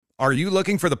Are you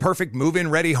looking for the perfect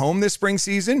move-in ready home this spring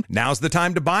season? Now's the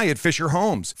time to buy at Fisher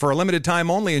Homes. For a limited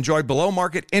time only, enjoy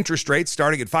below-market interest rates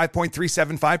starting at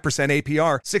 5.375%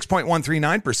 APR,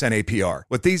 6.139% APR.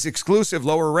 With these exclusive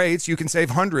lower rates, you can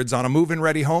save hundreds on a move-in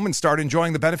ready home and start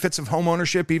enjoying the benefits of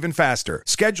homeownership even faster.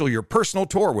 Schedule your personal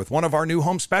tour with one of our new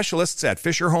home specialists at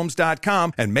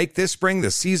FisherHomes.com and make this spring the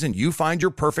season you find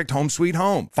your perfect home sweet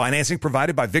home. Financing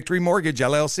provided by Victory Mortgage,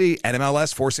 LLC,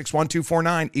 NMLS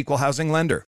 461249, Equal Housing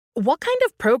Lender. What kind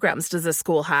of programs does this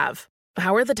school have?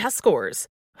 How are the test scores?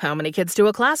 How many kids to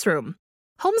a classroom?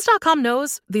 Homes.com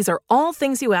knows these are all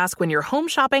things you ask when you're home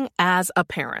shopping as a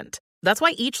parent. That's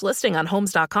why each listing on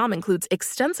Homes.com includes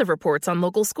extensive reports on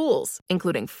local schools,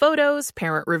 including photos,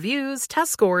 parent reviews,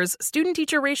 test scores,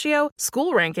 student-teacher ratio,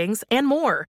 school rankings, and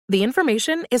more. The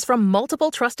information is from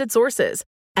multiple trusted sources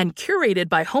and curated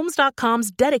by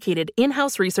Homes.com's dedicated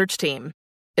in-house research team.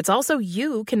 It's also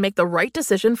you can make the right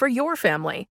decision for your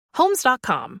family.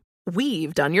 Homes.com.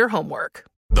 We've done your homework.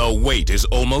 The wait is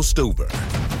almost over.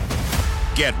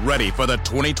 Get ready for the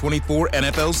 2024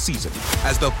 NFL season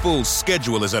as the full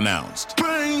schedule is announced.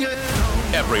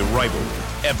 Every rivalry,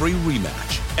 every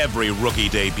rematch, every rookie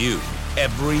debut,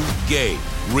 every game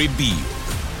revealed.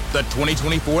 The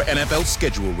 2024 NFL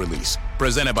schedule release,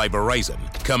 presented by Verizon,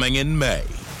 coming in May.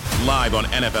 Live on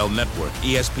NFL Network,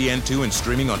 ESPN2, and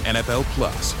streaming on NFL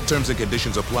Plus. Terms and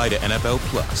conditions apply to NFL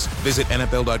Plus. Visit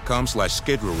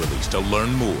NFL.com/schedule release to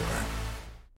learn more.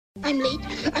 I'm late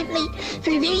for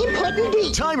a very important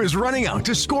date. Time is running out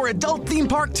to score adult theme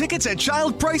park tickets at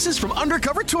child prices from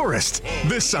Undercover Tourist.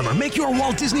 This summer, make your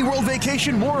Walt Disney World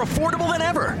vacation more affordable than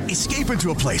ever. Escape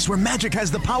into a place where magic has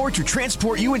the power to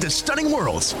transport you into stunning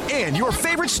worlds and your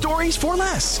favorite stories for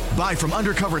less. Buy from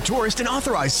Undercover Tourist, an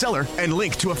authorized seller, and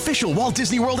link to official Walt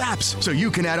Disney World apps so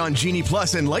you can add on Genie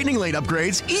Plus and Lightning Lane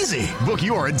upgrades easy. Book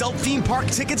your adult theme park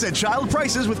tickets at child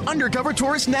prices with Undercover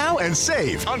Tourist now and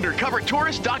save.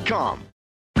 UndercoverTourist.com.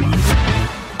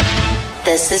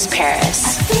 This is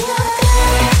Paris.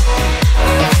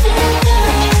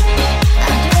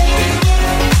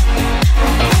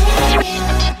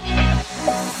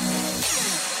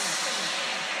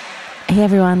 Hey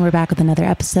everyone, we're back with another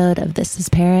episode of This is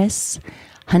Paris.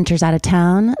 Hunter's out of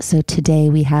town, so today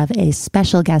we have a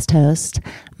special guest host,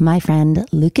 my friend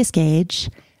Lucas Gage,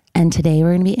 and today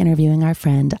we're going to be interviewing our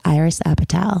friend Iris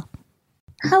Apatow.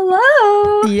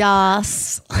 Hello.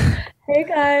 Yes. Hey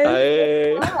guys.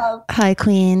 Hi. What's up? Hi,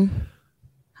 Queen.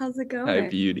 How's it going? Hi,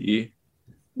 beauty.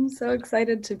 I'm so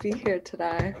excited to be here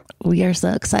today. We are so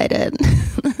excited.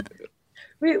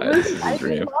 Wait, Luke, I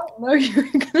did not know you were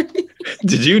going to be here.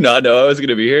 Did you not know I was going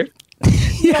to be here?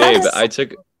 Yes.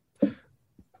 Dave,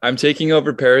 I'm taking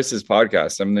over Paris's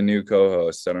podcast. I'm the new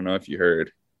co-host. I don't know if you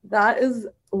heard. That is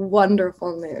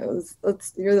wonderful news.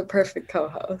 You're the perfect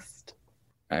co-host.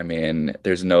 I mean,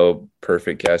 there's no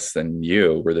perfect guest than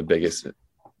you. We're the biggest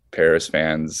Paris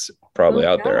fans probably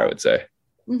out there, I would say.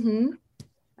 Mm-hmm.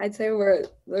 I'd say we're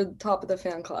the top of the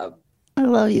fan club. I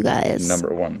love you guys.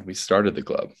 Number one. We started the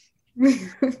club.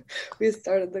 We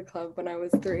started the club when I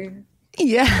was 3.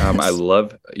 Yeah. I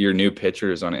love your new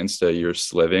pictures on Insta. You're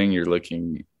sliving. You're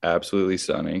looking absolutely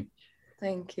stunning.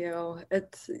 Thank you.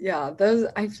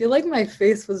 I feel like my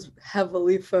face was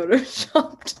heavily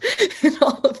photoshopped in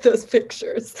all of those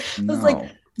pictures. No. I was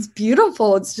like, it's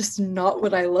beautiful. It's just not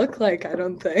what I look like, I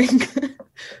don't think.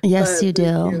 Yes, you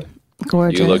do.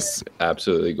 Gorgeous. You look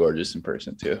absolutely gorgeous in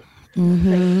person too.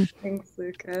 Mm-hmm. Thanks,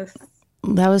 Lucas.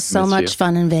 That was so much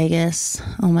fun in Vegas.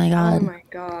 Oh my God. Oh my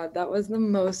God. That was the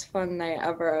most fun night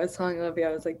ever. I was telling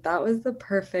Olivia, I was like, that was the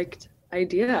perfect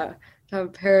idea to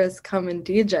have Paris come and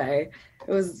DJ.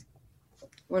 It was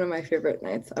one of my favorite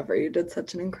nights ever. You did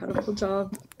such an incredible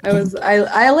job.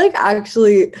 I like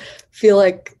actually feel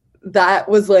like that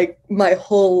was like my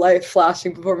whole life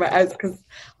flashing before my eyes because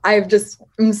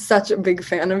I'm such a big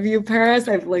fan of you, Paris.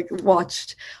 I've like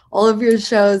watched all of your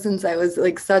shows since I was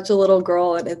like such a little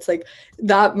girl, and it's like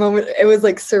that moment, it was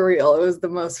like surreal. It was the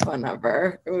most fun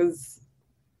ever. It was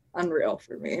unreal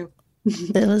for me.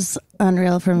 It was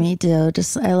unreal for me too.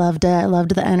 I loved it. I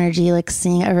loved the energy, like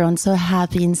seeing everyone so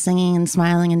happy and singing and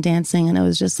smiling and dancing. And it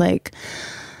was just like,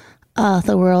 oh,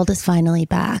 the world is finally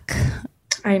back.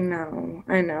 I know.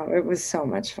 It was so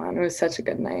much fun. It was such a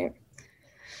good night.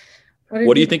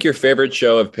 What do you think your favorite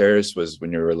show of Paris was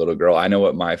when you were a little girl? I know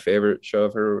what my favorite show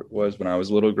of her was when I was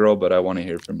a little girl, but I want to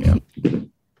hear from you.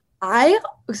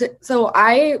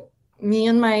 Me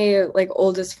and my like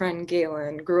oldest friend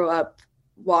Galen grew up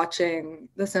watching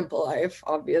The Simple Life,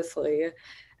 obviously.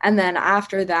 And then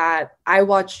after that, I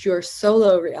watched your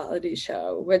solo reality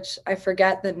show, which I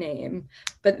forget the name,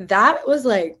 but that was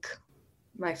like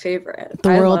my favorite. The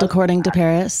World According to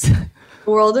Paris. The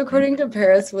World According to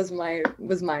Paris was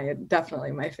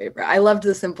definitely my favorite. I loved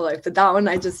The Simple Life, but that one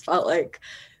I just felt like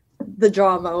the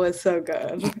drama was so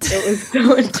good. It was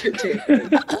so entertaining.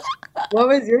 What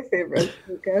was your favorite,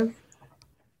 Lucas?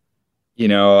 You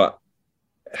know,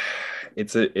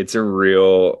 it's a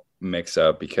real mix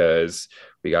up because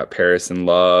we got Paris in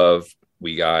Love,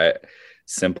 we got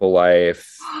Simple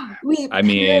Life. I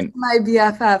mean, my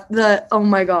BFF. Oh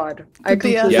my God, I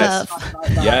completely yes,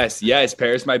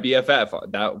 Paris, my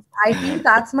BFF. I think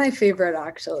that's my favorite,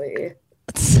 actually.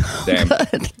 So Damn.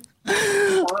 good.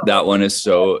 That one is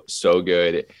so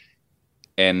good.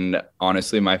 And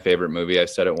honestly, my favorite movie, I've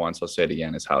said it once, I'll say it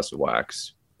again, is House of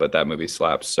Wax. But that movie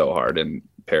slaps so hard, and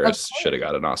Paris should have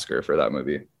got an Oscar for that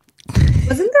movie.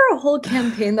 Wasn't there a whole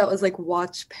campaign that was like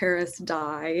 "Watch Paris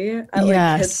Die"?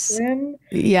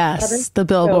 Yes, the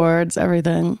billboards,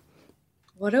 everything.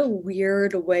 What a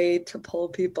weird way to pull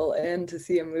people in to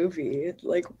see a movie.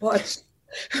 Like, watch.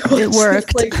 It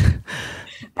worked.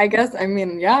 I guess. I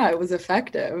mean, yeah, it was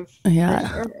effective. Yeah,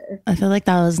 sure. I feel like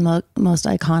that was most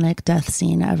iconic death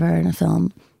scene ever in a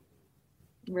film.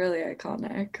 Really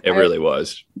iconic. It really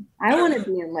was. I want to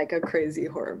be in like a crazy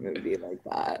horror movie like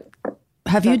that.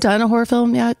 Have you done a horror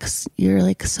film yet? 'Cause you're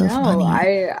like so funny.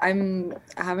 I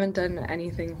haven't done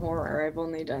anything horror. I've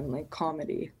only done like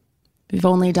comedy. You've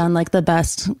only done like the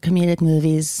best comedic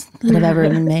movies that have ever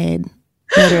been made,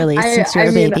 literally since you're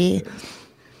a baby.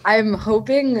 I'm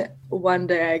hoping one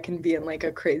day I can be in like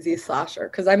a crazy slasher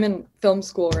because I'm in film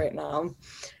school right now,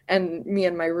 and me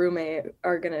and my roommate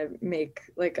are gonna make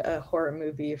like a horror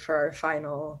movie for our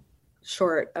final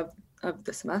short of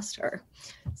the semester.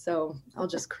 So I'll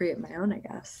just create my own, I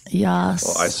guess. Yes.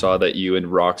 Well, I saw that you and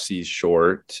Roxy's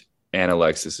short and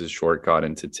Alexis's short got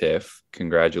into TIFF.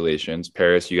 Congratulations.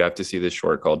 Paris, you have to see this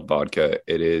short called Vodka.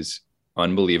 It is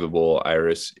unbelievable.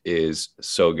 Iris is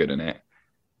so good in it.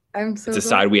 It's a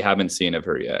side we haven't seen of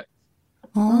her yet.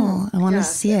 Oh, I want to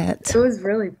see it. It was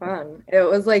really fun. It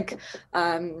was like,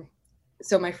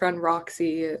 so my friend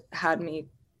Roxy had me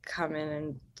come in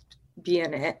and be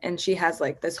in it, and she has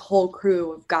like this whole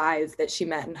crew of guys that she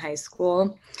met in high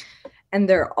school, and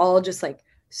they're all just like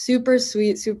super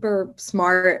sweet, super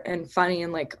smart and funny,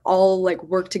 and like all like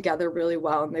work together really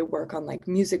well, and they work on like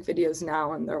music videos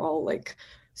now, and they're all like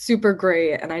super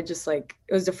great. And I just like,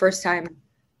 it was the first time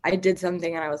I did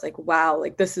something and I was like, wow,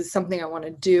 like this is something I want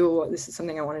to do. This is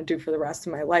something I want to do for the rest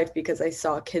of my life, because I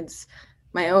saw kids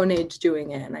my own age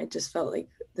doing it, and I just felt like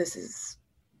this is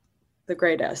the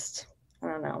greatest. I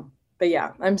don't know. But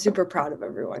yeah, I'm super proud of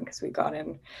everyone because we got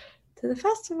in to the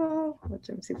festival, which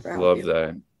I'm super happy Love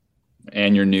that.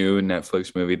 And your new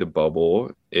Netflix movie, The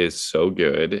Bubble, is so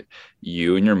good.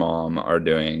 You and your mom are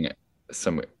doing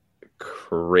some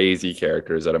crazy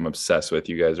characters that I'm obsessed with.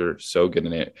 You guys are so good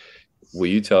in it. Will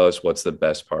you tell us what's the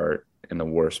best part and the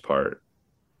worst part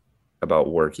about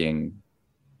working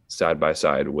side by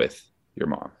side with your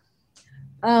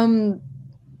mom?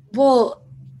 Well,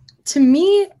 to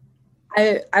me,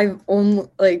 I've only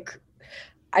like,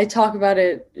 I talk about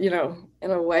it, you know,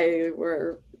 in a way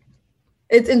where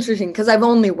it's interesting because I've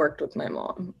only worked with my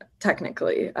mom.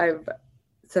 Technically, I've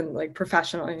been like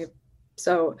professionally,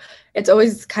 so it's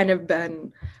always kind of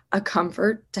been a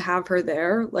comfort to have her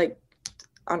there. Like,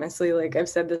 honestly, like I've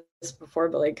said this before,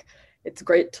 but like it's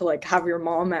great to like have your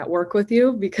mom at work with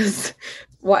you, because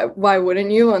why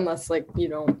wouldn't you, unless like you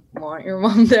don't want your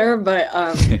mom there. But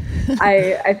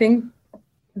I think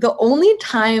the only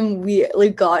time we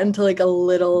like got into like a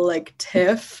little like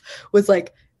tiff was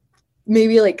like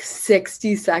maybe like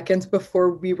 60 seconds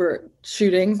before we were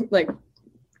shooting. Like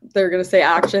they're gonna say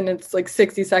action, it's like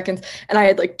 60 seconds, and I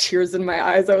had like tears in my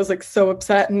eyes. I was like so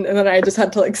upset, and then I just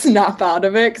had to like snap out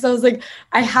of it because I was like,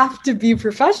 I have to be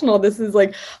professional. This is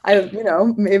like, you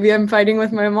know, maybe I'm fighting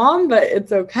with my mom, but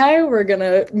it's okay. We're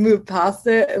gonna move past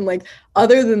it. And like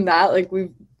other than that, like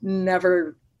we've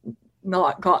never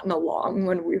not gotten along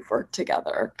when we've worked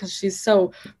together, because she's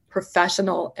so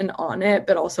professional and on it,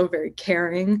 but also very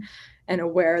caring and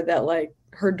aware that like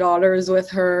her daughter is with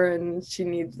her and she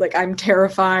needs, like, I'm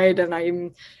terrified, and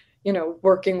I'm, you know,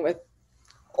 working with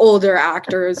older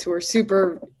actors who are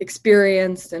super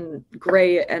experienced and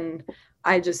great, and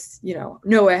I just, you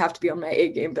know I have to be on my A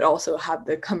game, but also have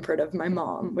the comfort of my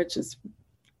mom, which is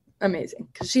amazing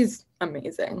because she's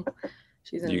amazing.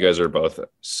 You guys are both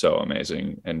so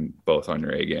amazing and both on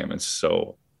your A game. It's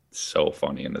so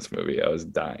funny in this movie. I was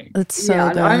dying. It's so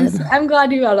good. No, I'm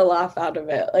glad you got a laugh out of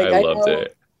it. Like, I loved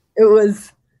it. It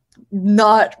was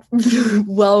not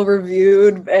well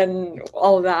reviewed and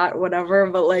all that, whatever,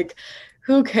 but like,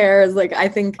 who cares? Like, I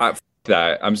think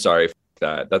I'm sorry,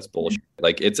 that. That's bullshit.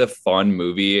 Like, it's a fun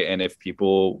movie, and if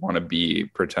people want to be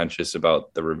pretentious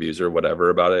about the reviews or whatever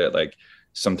about it, like,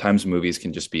 sometimes movies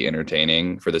can just be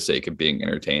entertaining for the sake of being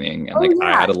entertaining. And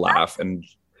I had a laugh. And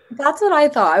that's what I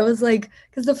thought. I was like,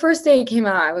 because the first day it came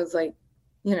out, I was like,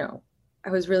 I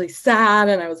was really sad,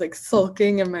 and I was like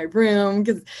sulking in my room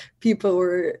because people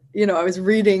were, I was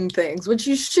reading things, which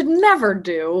you should never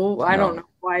do. I don't know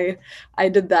why I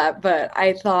did that, but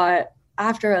I thought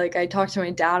after, like, I talked to my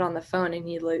dad on the phone, and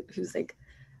he was like,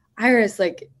 Iris,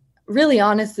 like, really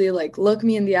honestly, like, look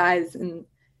me in the eyes, and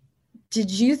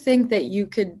did you think that you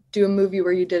could do a movie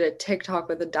where you did a TikTok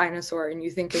with a dinosaur, and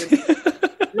you think it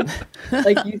would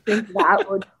like, you think that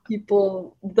would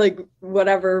people, like,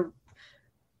 whatever,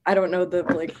 I don't know the,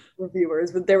 like,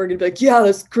 reviewers, but they were gonna be like, yeah,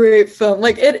 that's great film.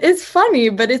 Like, it is funny,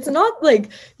 but it's not like,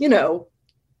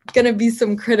 gonna be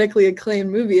some critically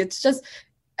acclaimed movie. It's just,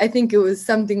 I think it was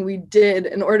something we did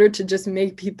in order to just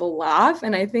make people laugh.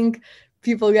 And I think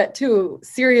people get too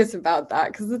serious about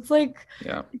that, because it's like,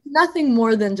 nothing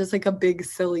more than just like a big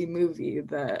silly movie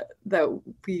that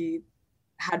we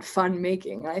had fun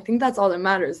making. And I think that's all that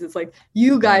matters, is like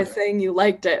you guys saying you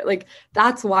liked it. Like,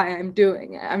 that's why I'm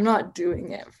doing it. I'm not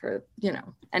doing it for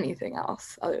anything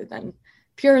else other than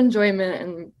pure enjoyment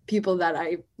and people that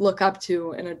I look up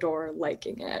to and adore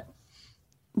liking it.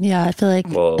 Yeah, I feel like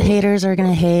haters are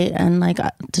gonna hate and like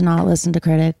do not listen to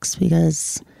critics,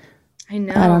 because I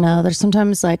don't know. There's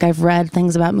sometimes, like, I've read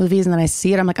things about movies and then I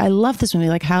see it, I'm like, I love this movie.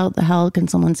 Like, how the hell can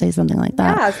someone say something like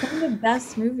that? Yeah, some of the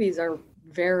best movies are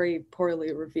very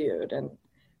poorly reviewed, and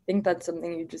I think that's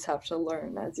something you just have to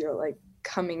learn as you're like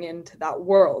coming into that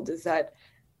world, is that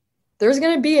there's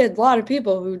going to be a lot of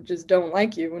people who just don't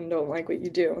like you and don't like what you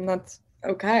do, and that's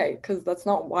okay, because that's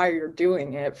not why you're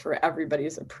doing it for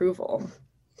everybody's approval.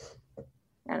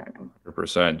 I don't know.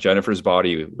 100%. Jennifer's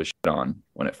Body was shit on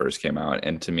when it first came out,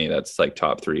 and to me that's like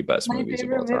top 3 best movies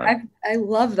of all time. I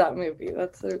love that movie.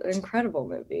 That's an incredible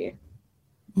movie.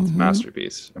 It's a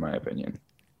masterpiece, in my opinion.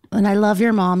 And I love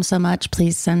your mom so much.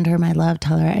 Please send her my love.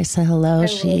 Tell her I said hello.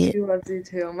 She loves you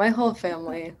too. My whole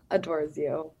family adores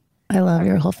you. I love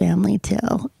your whole family too.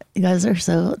 You guys are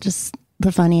so just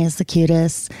the funniest, the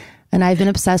cutest. And I've been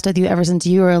obsessed with you ever since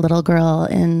you were a little girl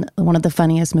in one of the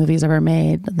funniest movies ever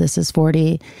made, This Is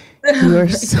 40. You were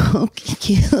so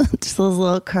cute. Just those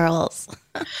little curls.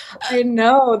 I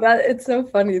know that it's so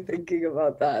funny thinking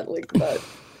about that. Like, that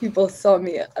people saw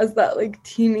me as that like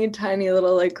teeny tiny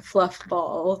little like fluff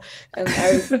ball, and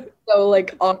I was so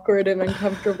like awkward and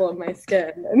uncomfortable in my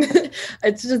skin. And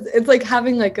it's like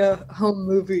having like a home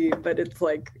movie, but it's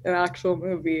like an actual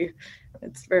movie.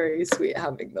 It's very sweet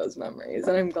having those memories,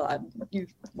 and I'm glad you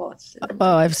watched it.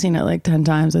 Oh, I've seen it like 10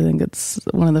 times. I think it's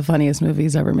one of the funniest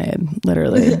movies ever made,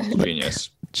 literally.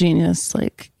 Genius.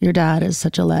 Like, your dad is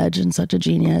such a legend and such a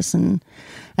genius, and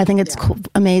I think it's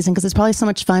amazing, because it's probably so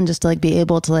much fun just to like be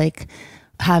able to like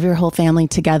have your whole family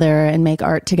together and make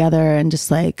art together, and just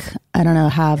like, I don't know,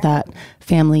 have that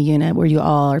family unit where you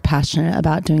all are passionate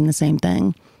about doing the same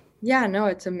thing. Yeah, no,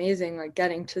 it's amazing, like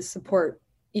getting to support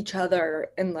each other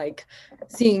and like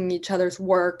seeing each other's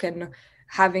work and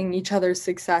having each other's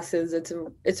successes.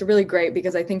 It's really great,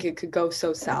 because I think it could go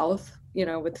so south,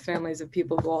 with families of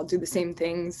people who all do the same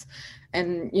things,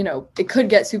 and it could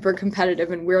get super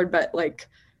competitive and weird, but like,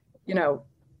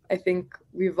 I think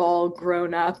we've all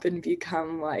grown up and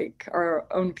become like our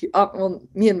own people. Well,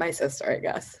 me and my sister, I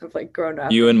guess, have like grown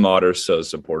up. You and Maud are so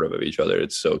supportive of each other.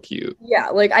 It's so cute. Yeah,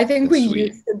 like I think we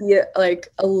used to be like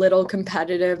a little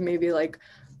competitive, maybe like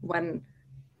when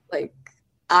like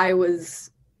I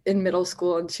was in middle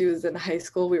school and she was in high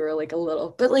school. We were like a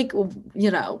little, but like,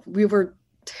 we were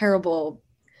terrible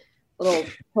little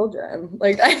children.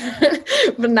 Like,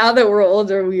 but now that we're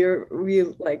older, we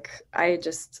like, I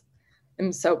just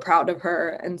am so proud of her,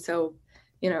 and so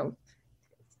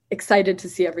excited to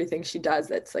see everything she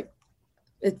does. It's like,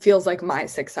 it feels like my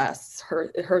success,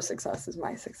 her success is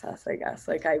my success, I guess.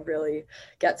 Like, I really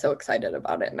get so excited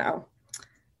about it now.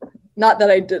 Not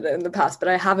that I did it in the past, but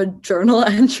I have a journal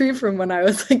entry from when I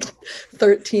was like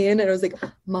 13, and it was like,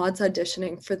 Maud's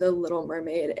auditioning for The Little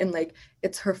Mermaid, and like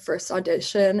it's her first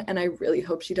audition, and I really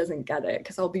hope she doesn't get it,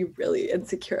 because I'll be really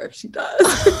insecure if she does.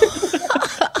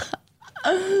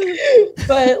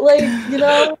 But like,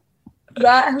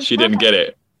 that she didn't get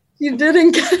it. She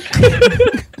didn't get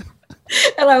it.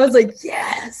 And I was like,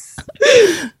 yes.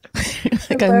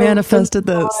 Like, I manifested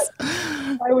this.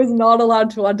 I was not allowed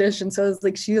to audition, so I was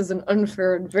like, she has an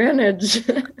unfair advantage.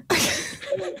 In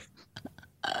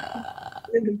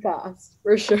the past,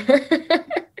 for sure.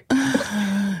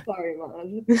 Sorry,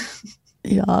 Mom.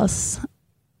 Yes.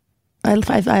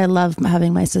 I love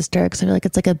having my sister because I feel like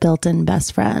it's like a built-in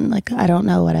best friend. Like, I don't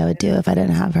know what I would do if I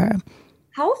didn't have her.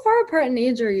 How far apart in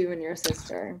age are you and your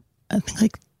sister? I think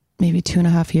like maybe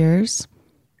 2.5 years.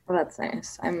 Oh, that's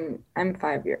nice. I'm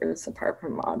 5 years apart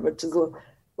from Maud, which is a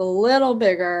little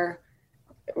bigger,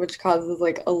 which causes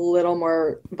like a little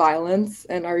more violence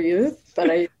in our youth. But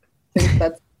I think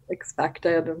that's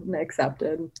expected and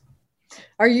accepted.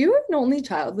 Are you an only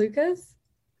child, Lucas?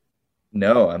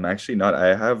 No, I'm actually not.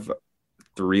 I have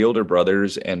 3 older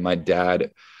brothers, and my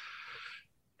dad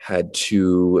had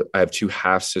two. I have 2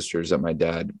 half sisters that my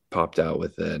dad popped out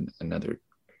with another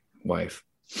wife.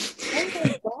 Oh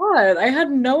my God, I had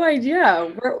no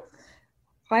idea.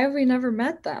 Why have we never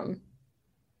met them?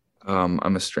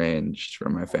 I'm estranged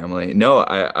from my family. No,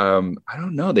 I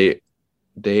don't know.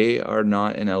 They are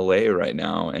not in LA right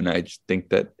now, and I just think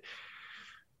that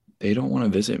they don't want to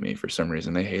visit me for some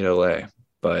reason. They hate LA,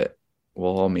 but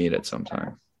we'll all meet at some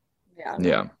time. Yeah.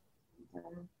 Yeah.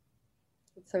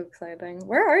 It's so exciting.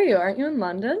 Where are you? Aren't you in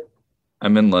London?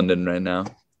 I'm in London right now,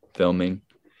 filming.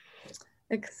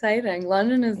 Exciting.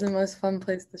 London is the most fun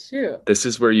place to shoot. This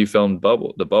is where you filmed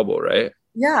The Bubble, right?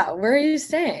 Yeah. Where are you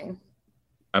staying?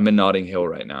 I'm in Notting Hill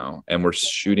right now, and we're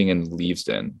shooting in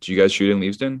Leavesden. Do you guys shoot in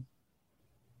Leavesden?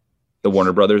 The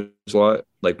Warner Brothers lot,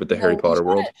 like with the Harry Potter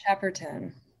world? At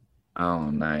Shepperton. Oh,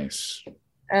 nice.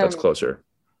 That's closer.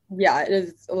 Yeah, it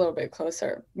is a little bit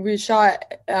closer. We shot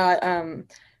at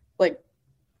like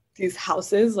these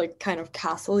houses, like kind of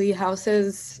castle-y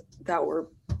houses that were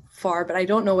far, but I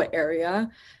don't know what area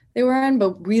they were in.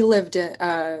 But we lived in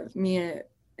me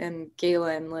and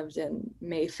Galen lived in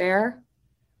Mayfair,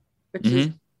 which is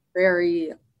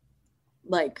very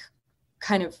like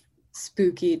kind of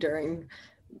spooky during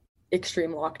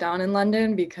extreme lockdown in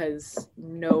London because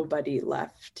nobody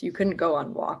left. You couldn't go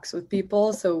on walks with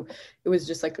people, so it was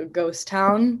just like a ghost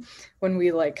town when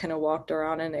we like kind of walked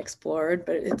around and explored.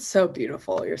 But it's so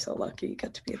beautiful. You're so lucky you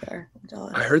get to be there. I'm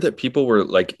jealous. I heard that people were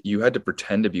like, you had to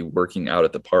pretend to be working out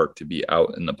at the park to be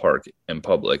out in the park in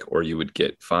public, or you would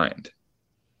get fined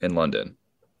in London.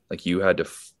 Like you had to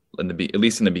at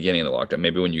least in the beginning of the lockdown.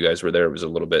 Maybe when you guys were there it was a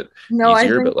little bit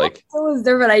easier, but like I was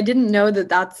there, but I didn't know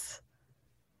that's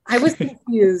I was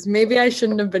confused. Maybe I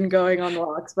shouldn't have been going on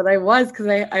walks, but I was because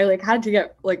I like had to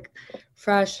get like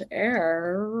fresh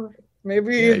air.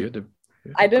 Maybe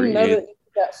I didn't know that you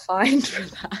could get fined for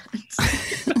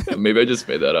that. Maybe I just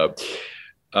made that up.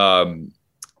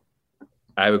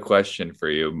 I have a question for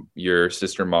you. Your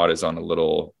sister Maud is on a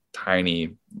little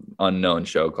tiny unknown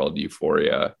show called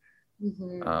Euphoria.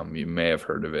 You may have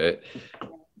heard of it.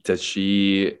 Does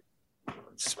she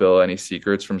spill any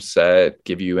secrets from set?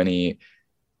 Give you any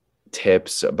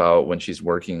tips about when she's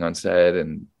working on set?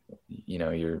 And you know,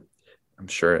 I'm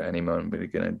sure at any moment we're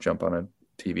gonna jump on a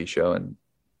TV show and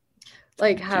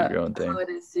like do your own thing. How it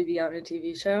is to be on a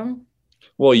TV show.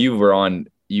 Well, you were on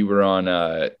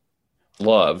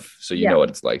Love, so you know what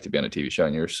it's like to be on a TV show,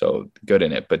 and you're so good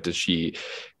in it. But does she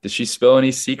spill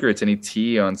any secrets, any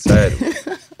tea on set?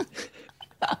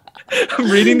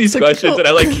 I'm reading these questions and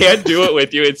I like can't do it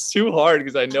with you. It's too hard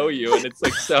because I know you and it's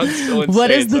like sounds so insane.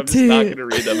 What is the so I'm just not going to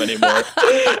read them anymore.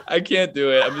 I can't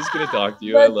do it. I'm just going to talk to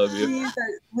you. I love you.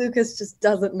 That Lucas just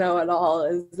doesn't know at all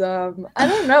is I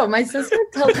don't know. My sister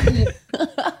tells me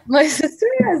my sister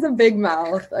has a big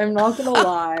mouth. I'm not going to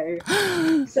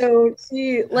lie. So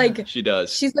she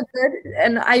does. She's a good,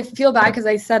 and I feel bad because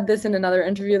I said this in another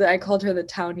interview that I called her the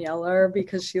town yeller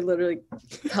because she literally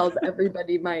tells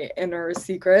everybody my inner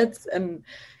secrets. And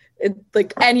it's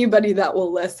like anybody that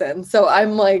will listen. So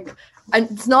I'm like,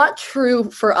 it's not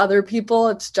true for other people.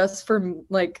 It's just for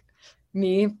like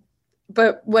me.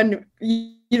 But when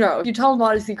you know, if you tell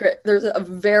Maud a secret, there's a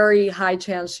very high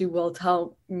chance she will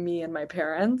tell me and my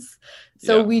parents.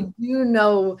 So we do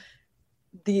know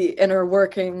the inner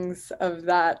workings of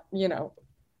that, you know,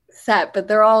 set. But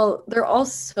they're all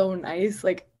so nice.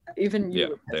 Like even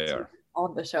you, they are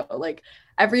on the show. Like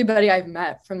everybody I've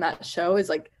met from that show is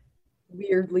like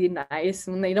weirdly nice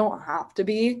and they don't have to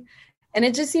be, and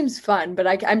it just seems fun.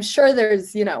 But I'm sure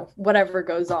there's, you know, whatever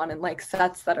goes on in like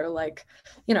sets that are like,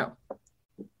 you know,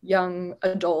 young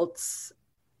adults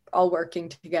all working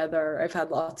together. I've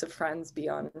had lots of friends be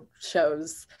on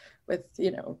shows with,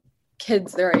 you know,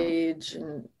 kids their age,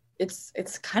 and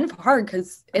it's kind of hard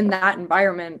because in that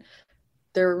environment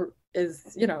there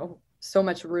is, you know, so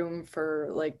much room for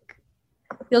like,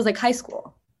 feels like high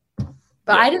school.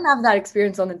 But I didn't have that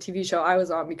experience on the TV show I was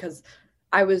on because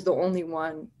I was the only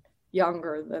one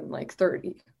younger than like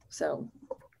 30. So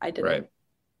I didn't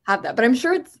have that. But I'm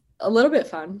sure it's a little bit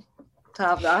fun to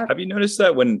have that. Have you noticed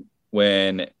that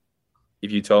when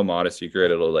if you tell Maud a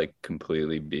secret, it'll like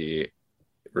completely be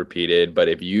repeated, but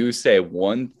if you say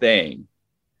one thing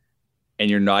and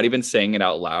you're not even saying it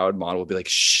out loud, Maud will be like,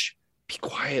 shh, be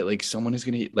quiet. Like someone is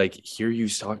going to like hear you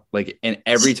talk. Like, and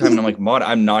every time I'm like, Maud,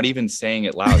 I'm not even saying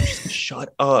it loud. She's like,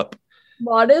 shut up.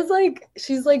 Maud is like,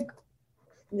 she's like,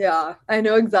 yeah, I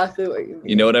know exactly what you mean.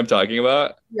 You know what I'm talking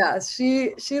about? Yeah,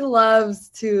 she loves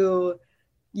to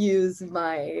use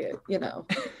my,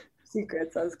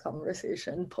 secrets as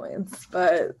conversation points,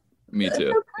 but me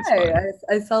too. It's okay.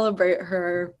 I celebrate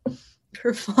her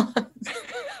flaws.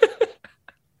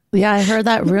 Yeah, I heard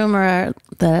that rumor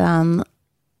that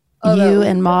you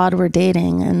and Maud were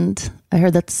dating, and I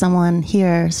heard that someone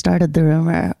here started the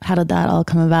rumor. How did that all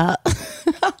come about?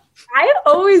 I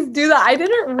always do that. I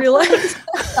didn't realize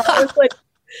that was like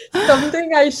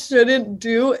something I shouldn't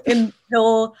do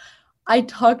until I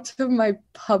talked to my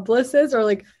publicist, or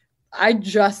like I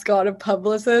just got a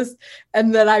publicist,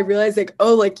 and then I realized like,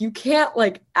 oh, like you can't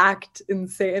like act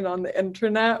insane on the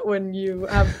internet when you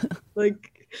have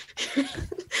like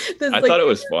this, I thought it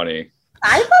was funny.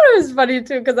 I thought it was funny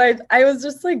too, because I was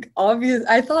just like obvious.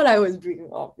 I thought I was being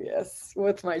obvious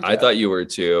with my joke. I thought you were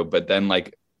too, but then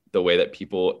like the way that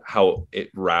how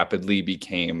it rapidly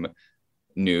became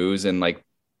news, and like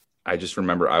I just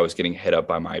remember I was getting hit up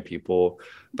by people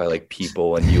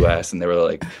in US, and they were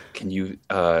like, can you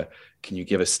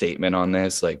give a statement on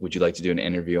this? Like, would you like to do an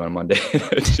interview on Monday?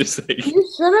 It's just like, you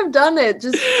should have done it.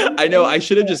 I know I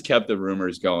should have just kept the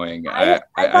rumors going. I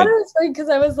thought it was funny because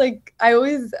I was like, I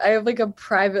have like a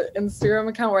private Instagram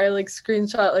account where I like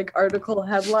screenshot like article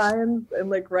headlines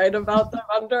and like write about them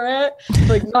under it.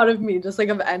 Like not of me, just like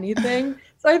of anything.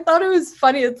 So I thought it was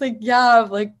funny. It's like, yeah,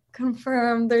 like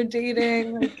confirmed they're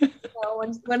dating. Like,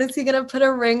 when is he gonna put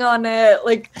a ring on it?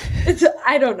 Like,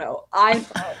 I don't know. I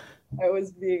thought I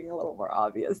was being a little more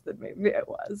obvious than maybe it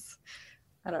was.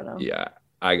 I don't know. Yeah,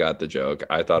 I got the joke.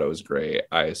 I thought it was great.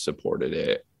 I supported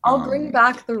it. I'll bring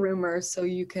back the rumors so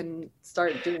you can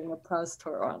start doing a press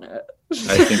tour on it.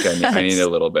 I think I need a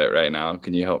little bit right now.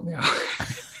 Can you help me out?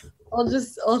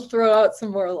 I'll throw out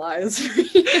some more lies for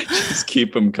you. Just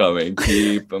keep them coming.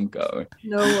 Keep them coming.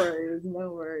 No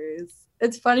worries.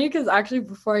 It's funny because actually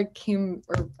before I came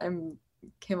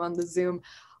on the Zoom,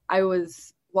 I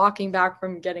was walking back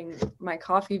from getting my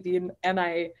coffee bean, and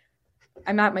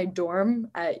I'm at my dorm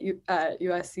at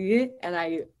USC, and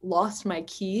I lost my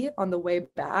key on the way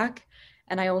back,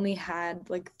 and I only had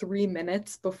like 3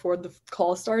 minutes before the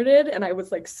call started, and I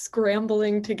was like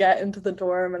scrambling to get into the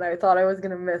dorm, and I thought I was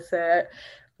gonna miss it,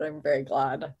 but I'm very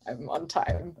glad I'm on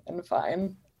time and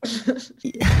fine.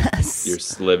 Yes, you're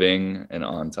sliving and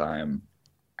on time,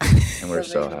 and we're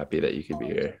so happy that you could be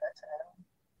here.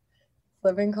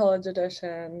 Living college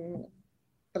edition,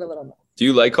 but a little more. Do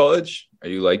you like college? Are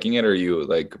you liking it, or are you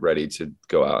like ready to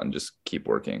go out and just keep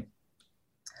working?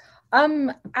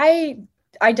 I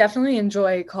definitely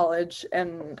enjoy college,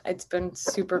 and it's been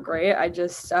super great. I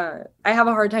just I have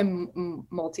a hard time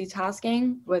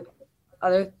multitasking with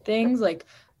other things like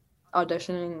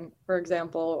auditioning, for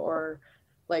example, or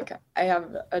like I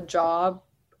have a job.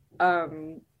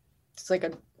 It's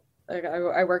like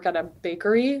I work at a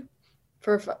bakery.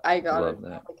 I got it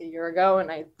like a year ago,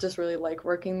 and I just really like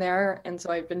working there, and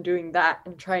so I've been doing that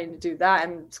and trying to do that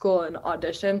in school and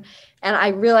audition, and I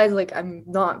realized like I'm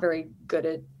not very good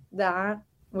at that,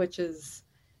 which is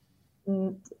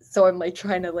so I'm like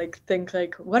trying to like think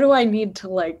like what do I need to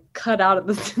like cut out of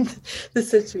the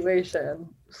situation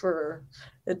for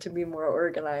it to be more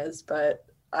organized. But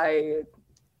I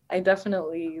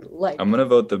definitely like. I'm gonna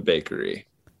vote the bakery.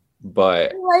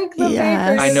 But I like the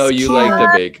bakery. I know you like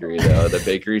the bakery though. The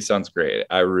bakery sounds great.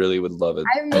 I really would love a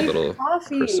little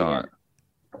coffee. Croissant.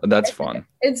 That's fun.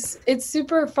 It's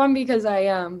super fun because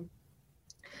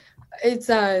it's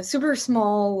a super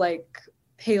small like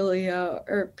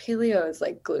paleo is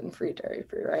like gluten-free,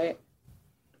 dairy-free, right?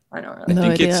 I don't really.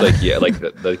 I think it's like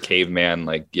the caveman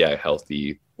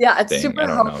healthy. Yeah, it's thing. super I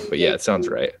don't healthy. know, but yeah, it sounds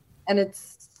right. And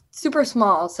it's super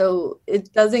small, so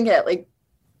it doesn't get like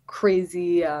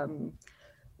crazy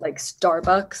like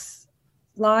Starbucks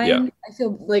line. Yeah. I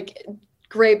feel like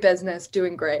great business,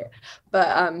 doing great,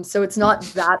 but so it's not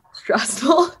that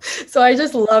stressful. So I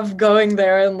just love going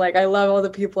there, and like I love all the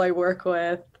people I work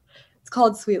with. It's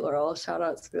called Sweet Laurel. Shout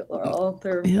out Sweet Laurel.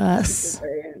 They're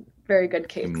very, very good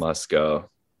cakes. You must go.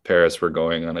 Paris, we're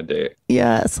going on a date.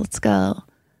 Yes, let's go.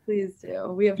 Please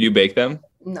do. We have. You bake them?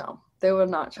 No, they would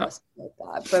not trust me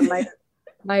like that. But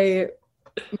my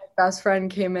best friend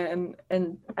came in,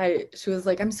 and she was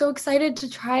like, I'm so excited to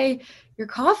try your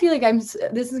coffee. Like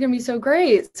this is gonna be so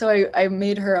great. So I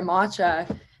made her a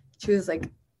matcha. She was like,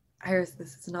 Iris,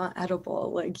 this is not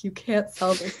edible. Like, you can't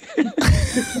sell this.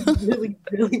 It's really,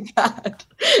 really bad.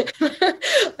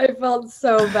 I felt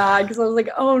so bad because I was like,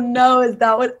 oh no, is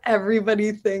that what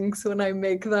everybody thinks when I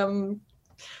make them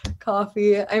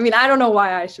coffee? I mean, I don't know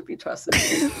why I should be trusted,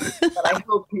 but I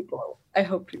hope people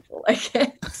like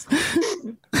it.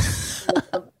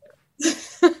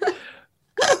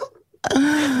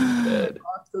 My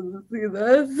boss doesn't see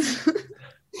this.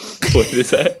 What is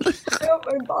that? I hope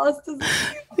my boss doesn't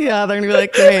see this. Yeah, they're gonna be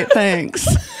like, great, thanks.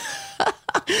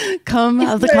 Come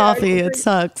have the coffee. It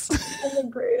sucks. I'm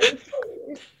great.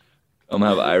 I'm gonna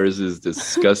have Iris's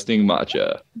disgusting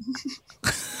matcha.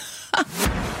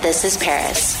 This is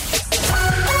Paris.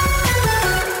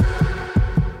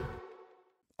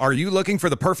 Are you looking for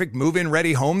the perfect move-in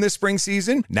ready home this spring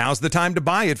season? Now's the time to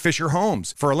buy at Fisher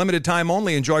Homes. For a limited time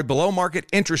only, enjoy below-market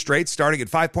interest rates starting at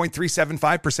 5.375%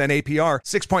 APR,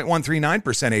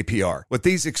 6.139% APR. With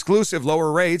these exclusive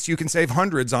lower rates, you can save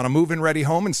hundreds on a move-in ready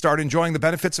home and start enjoying the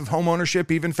benefits of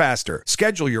homeownership even faster.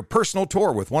 Schedule your personal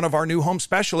tour with one of our new home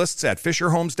specialists at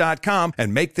FisherHomes.com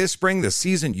and make this spring the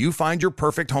season you find your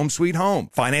perfect home sweet home.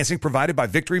 Financing provided by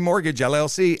Victory Mortgage,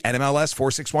 LLC, NMLS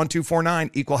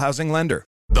 461249, Equal Housing Lender.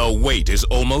 The wait is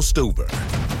almost over.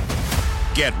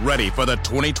 Get ready for the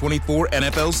 2024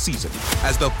 NFL season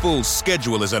as the full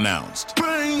schedule is announced.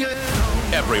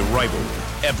 Every rivalry,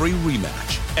 every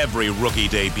rematch, every rookie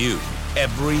debut,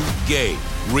 every game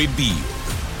revealed.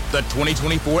 The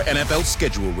 2024 NFL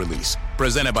schedule release,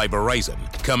 presented by Verizon,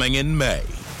 coming in May.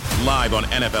 Live on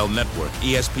NFL Network,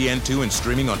 ESPN2, and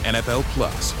streaming on NFL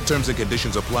Plus. Terms and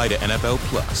conditions apply to NFL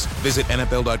Plus. Visit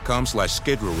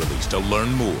NFL.com/schedule release to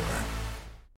learn more.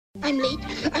 I'm late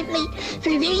for a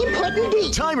very important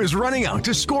date. Time is running out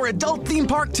to score adult theme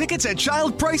park tickets at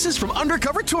child prices from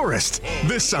Undercover Tourist.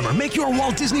 This summer, make your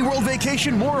Walt Disney World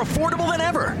vacation more affordable than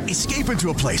ever. Escape into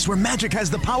a place where magic has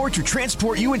the power to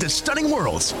transport you into stunning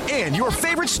worlds and your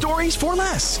favorite stories for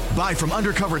less. Buy from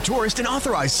Undercover Tourist, an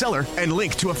authorized seller, and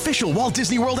link to official Walt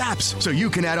Disney World apps so you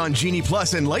can add on Genie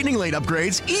Plus and Lightning Lane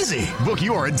upgrades easy. Book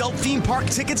your adult theme park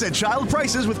tickets at child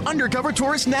prices with Undercover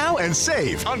Tourist now and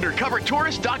save.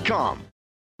 UndercoverTourist.com.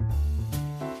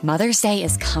 Mother's Day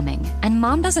is coming, and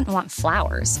Mom doesn't want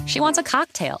flowers. She wants a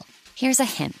cocktail. Here's a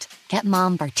hint. Get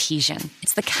Mom Bartesian.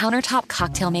 It's the countertop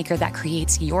cocktail maker that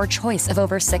creates your choice of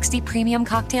over 60 premium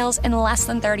cocktails in less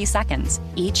than 30 seconds,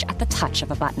 each at the touch of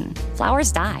a button.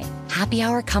 Flowers die. Happy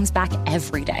Hour comes back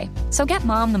every day. So get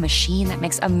Mom the machine that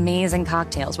makes amazing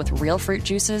cocktails with real fruit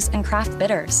juices and craft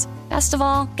bitters. Best of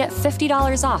all, get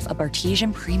 $50 off a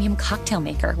Bartesian premium cocktail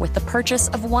maker with the purchase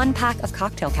of 1 pack of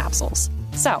cocktail capsules.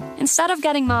 So, instead of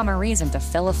getting Mom a reason to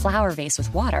fill a flower vase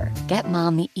with water, get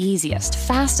Mom the easiest,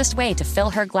 fastest way to fill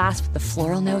her glass with the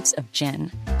floral notes of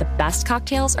gin. The best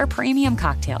cocktails are premium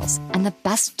cocktails, and the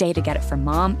best day to get it for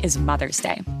Mom is Mother's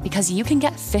Day, because you can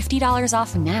get $50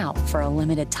 off now for a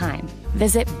limited time.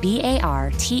 Visit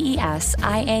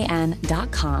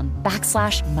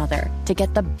BARTESIAN.com/mother to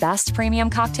get the best premium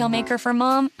cocktail maker for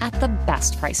Mom at the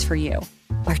best price for you.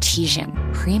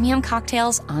 Bartesian, premium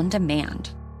cocktails on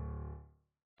demand.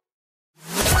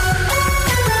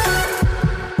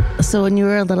 So when you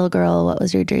were a little girl, what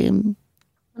was your dream?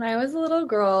 When I was a little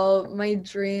girl, my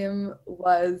dream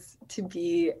was to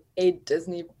be a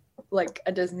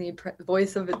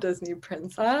voice of a Disney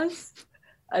princess.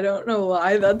 I don't know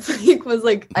why. That's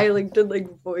I did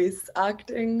voice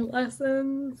acting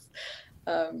lessons.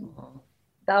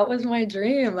 That was my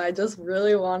dream. I just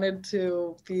really wanted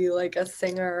to be like a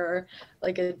singer,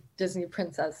 like a Disney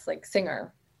princess,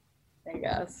 singer, I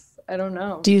guess. I don't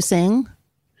know. Do you sing?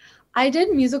 I did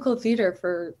musical theater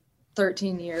for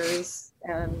 13 years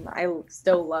and I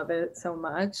still love it so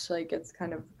much. It's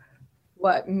kind of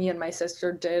what me and my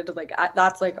sister did.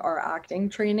 That's our acting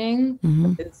training,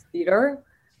 is theater,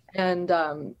 and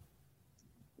at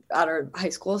our high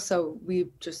school. So we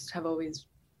just have always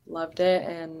loved it,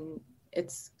 and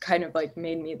it's kind of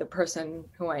made me the person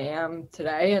who I am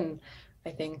today. And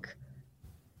I think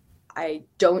I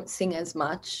don't sing as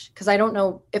much because I don't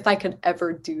know if I could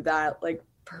ever do that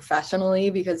professionally,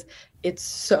 because it's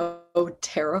so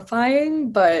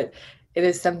terrifying, but it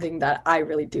is something that I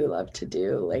really do love to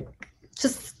do.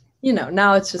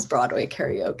 Now it's just Broadway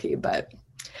karaoke, but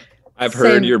I've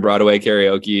heard your Broadway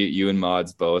karaoke, you and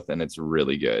Maud's both, and it's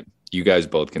really good. You guys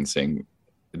both can sing.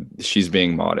 She's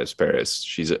being modest, Paris.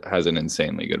 She has an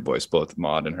insanely good voice. Both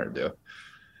Maud and her do.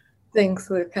 Thanks,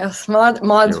 Lucas.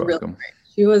 Maud's really great.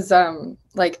 She was the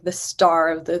star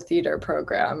of the theater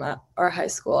program at our high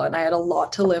school, and I had a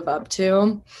lot to live up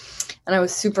to. And I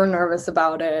was super nervous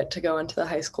about it to go into the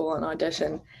high school and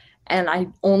audition. And I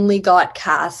only got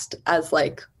cast as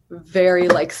very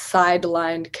like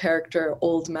sidelined character,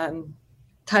 old men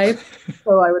type.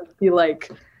 So I would be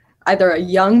like either a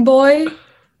young boy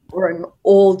or an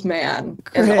old man.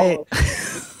 Great.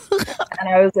 And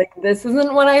I was like, this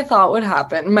isn't what I thought would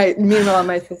happen. Meanwhile,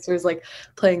 my sister's like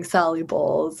playing Sally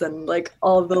Bowles and like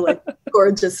all the like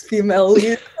gorgeous female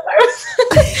leads.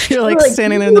 You're like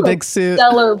standing there in the big suit.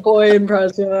 Stellar boy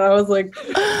impression. And I was like,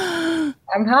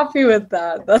 I'm happy with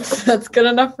that. That's good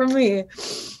enough for me.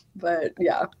 But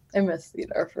yeah, I miss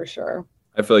theater for sure.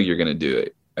 I feel like you're gonna do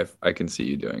it. I can see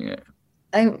you doing it.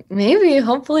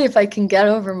 Hopefully, if I can get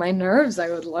over my nerves, I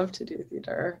would love to do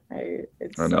theater. I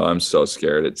know, I'm so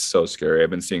scared. It's so scary. I've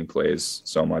been seeing plays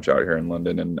so much out here in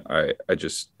London, and I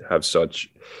just have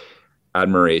such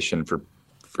admiration for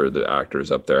the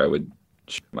actors up there. I would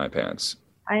shit my pants.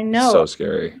 I know. So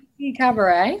scary. See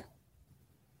Cabaret?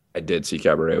 I did see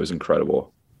Cabaret. It was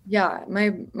incredible. Yeah,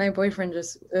 my boyfriend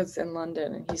just is in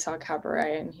London, and he saw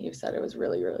Cabaret, and he said it was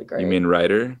really, really great. You mean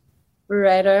Ryder?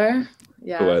 Ryder,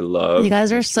 yeah. Who I love. You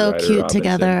guys are so Ryder cute Robinson.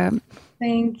 together.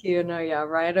 Thank you. No, yeah,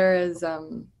 Ryder is a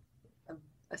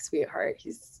sweetheart.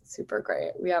 He's super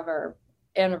great. We have our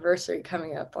anniversary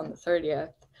coming up on the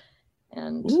 30th,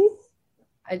 and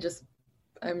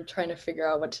I'm trying to figure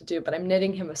out what to do, but I'm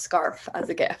knitting him a scarf as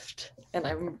a gift, and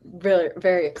I'm really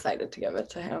very excited to give it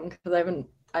to him because I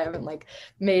haven't like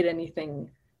made anything.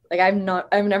 Like I've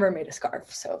never made a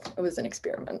scarf, so it was an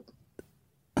experiment.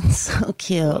 So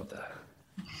cute. Love that.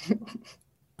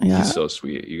 Yeah. He's so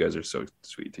sweet. You guys are so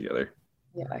sweet together.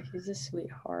 Yeah, he's a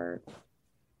sweetheart.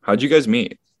 How'd you guys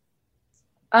meet?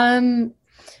 We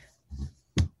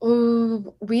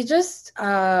just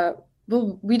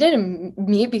we didn't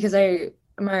meet because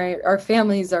our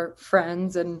families are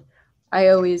friends, and I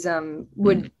always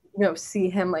would see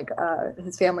him, like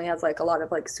his family has like a lot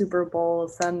of like Super Bowl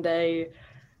Sunday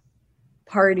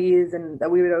parties and that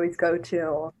we would always go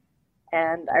to.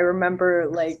 And I remember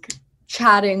like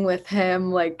chatting with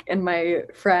him, like, and my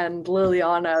friend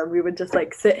Liliana, we would just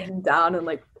like sit him down and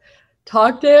like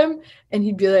talk to him, and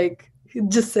he'd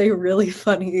just say really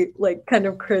funny, like kind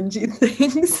of cringy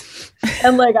things.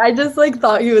 And like I just like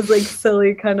thought he was like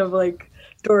silly, kind of like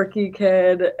dorky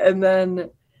kid. And then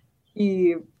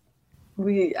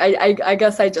I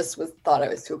guess I just thought I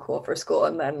was too cool for school.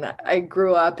 And then I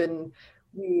grew up and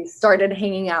we started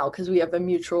hanging out because we have a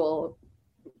mutual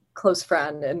close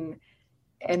friend, and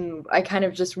I kind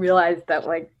of just realized that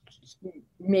like he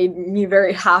made me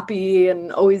very happy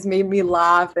and always made me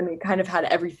laugh, and he kind of had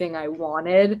everything I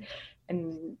wanted,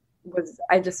 and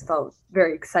I just felt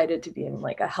very excited to be in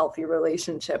like a healthy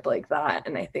relationship like that.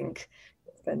 And I think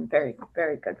it's been very,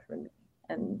 very good for me.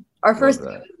 And our first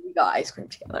date, we got ice cream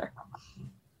together.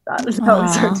 That is how it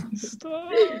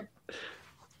started.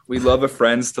 We love a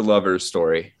friends to lovers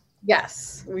story.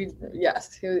 Yes, he's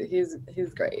great. He's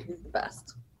the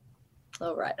best.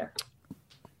 Low rider.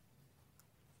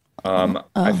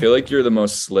 I feel like you're the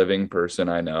most sliving person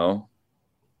I know.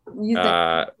 You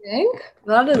think?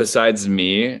 That is besides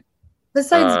me.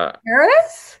 Besides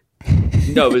Paris?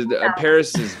 No, but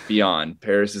Paris is beyond.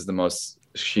 Paris is the most.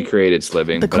 She created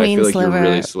sliving, but I feel like sliver. You're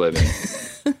really sliving.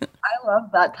 I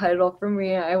love that title for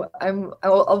me.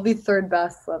 I'll be third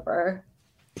best sliver.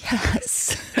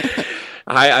 Yes.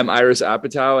 Hi, I'm Iris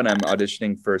Apatow, and I'm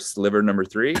auditioning for Sliver number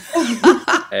 3.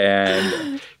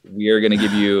 And we are going to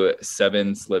give you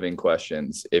 7 sliving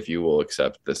questions if you will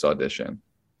accept this audition.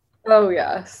 Oh,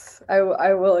 yes.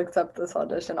 I will accept this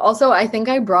audition. Also, I think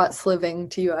I brought sliving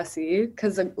to USC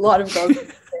because a lot of girls are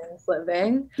saying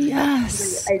sliving.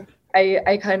 Yes.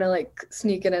 I kind of like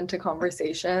sneak it into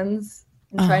conversations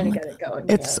and trying to get it going.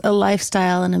 It's a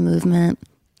lifestyle and a movement.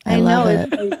 I love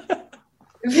it.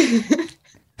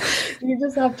 You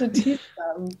just have to teach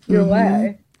them your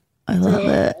way. I love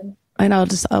it. I know.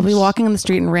 I'll be walking on the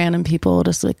street and random people will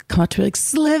just like come up to me like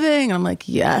sliving. And I'm like,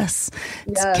 yes,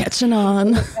 it's catching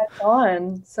on. It's catch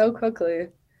on so quickly.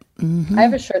 Mm-hmm. I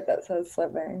have a shirt that says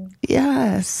sliving.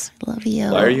 Yes, love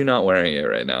you. Why are you not wearing it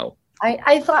right now?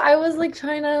 I thought I was like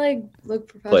trying to like look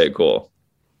professional. Play it cool.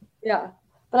 Yeah,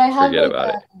 but I have Forget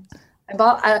about it.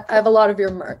 I have a lot of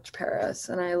your merch, Paris,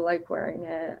 and I like wearing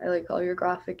it. I like all your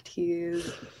graphic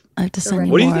tees. I have to send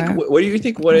you What do more. you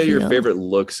think one of your favorite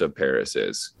looks of Paris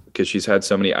is? Because she's had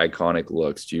so many iconic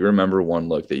looks. Do you remember one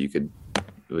look that you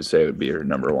would say would be her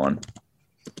number one?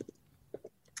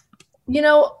 You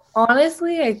know,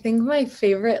 honestly, I think my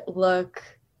favorite look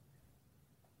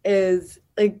is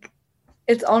like,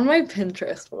 it's on my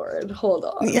Pinterest board. Hold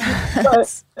on.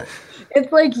 Yes.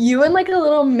 It's like you in like a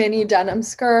little mini denim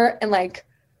skirt and like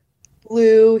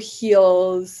blue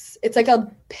heels. It's like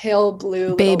a pale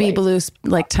blue. Baby blue,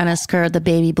 like tennis skirt, the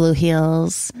baby blue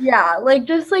heels. Yeah, like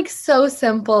just like so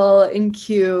simple and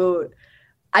cute.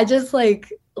 I just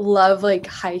like love like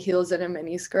high heels and a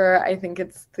mini skirt. I think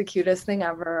it's the cutest thing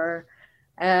ever.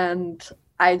 And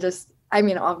I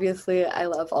mean, obviously I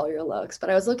love all your looks, but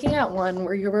I was looking at one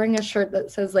where you're wearing a shirt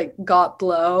that says like got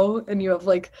blow and you have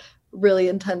like really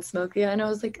intense smoky eye, and I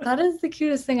was like, that is the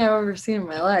cutest thing I've ever seen in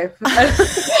my life. I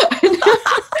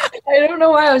don't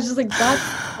know why. I was just like,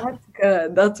 that's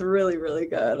good. That's really, really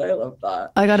good. I love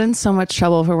that. I got in so much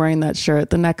trouble for wearing that shirt.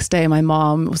 The next day, my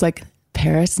mom was like,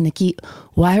 Paris, Nikki,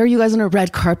 why are you guys on a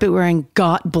red carpet wearing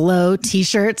Got Blow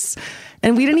t-shirts?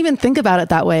 And we didn't even think about it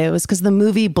that way. It was because the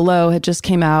movie Blow had just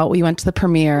came out. We went to the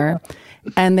premiere.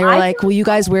 And they were like, will you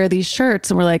guys wear these shirts?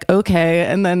 And we're like, okay.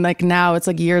 And then like now it's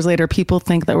like years later, people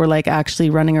think that we're like actually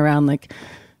running around like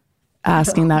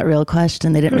asking that real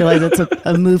question. They didn't realize it's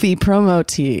a movie promo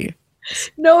tee.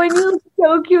 No, and you look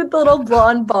so cute with the little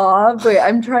blonde bob. Wait,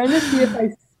 I'm trying to see if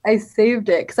I saved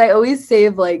it, because I always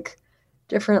save like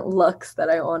different looks that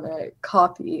I want to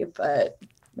copy, but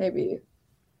maybe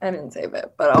I didn't save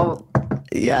it, but I'll.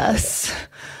 Yes.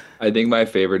 I think my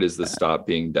favorite is the Stop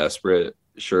Being Desperate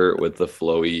shirt with the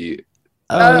flowy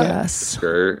yes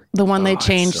skirt. The one they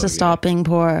changed to Stop Being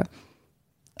Poor.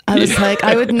 I was like,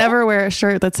 I would never wear a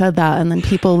shirt that said that, and then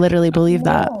people literally believe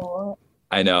that.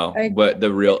 I know, but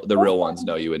the real ones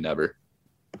know you would never.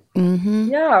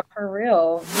 Mm-hmm. Yeah, for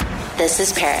real. This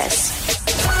is Paris.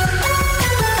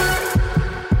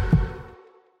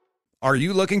 Are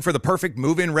you looking for the perfect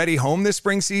move-in ready home this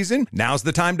spring season? Now's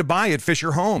the time to buy at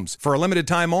Fisher Homes. For a limited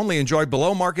time only, enjoy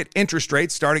below-market interest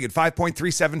rates starting at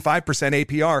 5.375%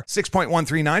 APR,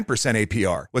 6.139%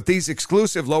 APR. With these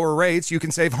exclusive lower rates, you can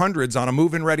save hundreds on a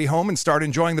move-in ready home and start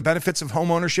enjoying the benefits of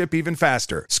home ownership even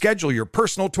faster. Schedule your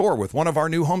personal tour with one of our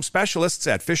new home specialists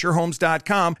at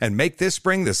FisherHomes.com and make this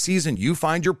spring the season you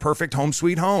find your perfect home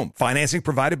sweet home. Financing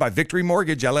provided by Victory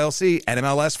Mortgage, LLC,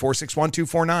 NMLS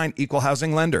 461249, Equal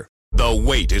Housing Lender. The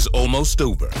wait is almost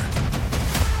over.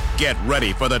 Get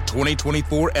ready for the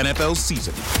 2024 NFL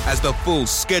season as the full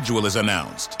schedule is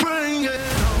announced.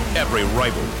 Every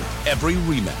rivalry, every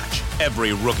rematch,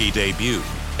 every rookie debut,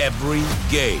 every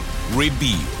game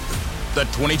revealed. The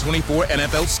 2024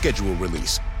 NFL schedule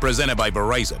release, presented by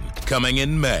Verizon, coming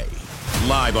in May.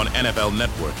 Live on NFL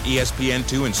Network,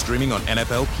 ESPN2, and streaming on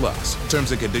NFL Plus.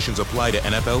 Terms and conditions apply to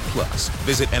NFL Plus.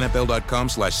 Visit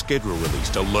NFL.com/schedule release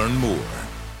to learn more.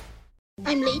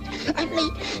 I'm late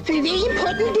for a very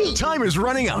important date. Time is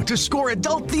running out to score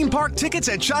adult theme park tickets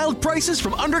at child prices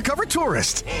from Undercover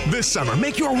Tourist. This summer,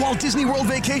 make your Walt Disney World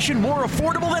vacation more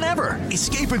affordable than ever.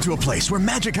 Escape into a place where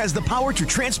magic has the power to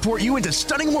transport you into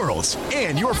stunning worlds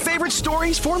and your favorite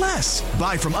stories for less.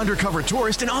 Buy from Undercover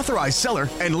Tourist, an authorized seller,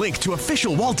 and link to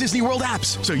official Walt Disney World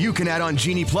apps so you can add on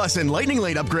Genie Plus and Lightning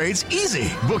Lane upgrades easy.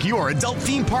 Book your adult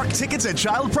theme park tickets at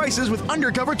child prices with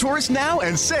Undercover Tourist now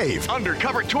and save.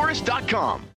 UndercoverTourist.com.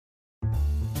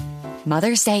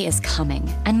 Mother's Day is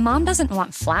coming, and Mom doesn't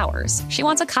want flowers. She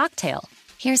wants a cocktail.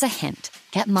 Here's a hint.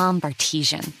 Get Mom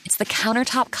Bartesian. It's the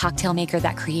countertop cocktail maker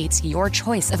that creates your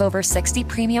choice of over 60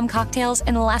 premium cocktails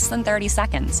in less than 30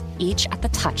 seconds, each at the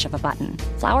touch of a button.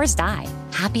 Flowers die.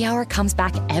 Happy Hour comes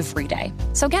back every day.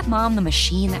 So get Mom the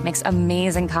machine that makes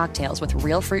amazing cocktails with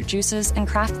real fruit juices and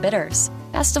craft bitters.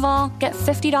 Best of all, get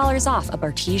 $50 off a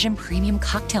Bartesian premium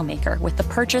cocktail maker with the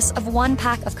purchase of 1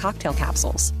 pack of cocktail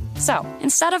capsules. So,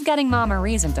 instead of getting Mom a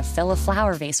reason to fill a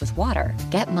flower vase with water,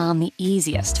 get Mom the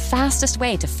easiest, fastest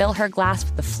way to fill her glass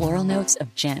with the floral notes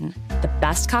of gin. The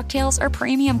best cocktails are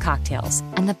premium cocktails,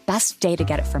 and the best day to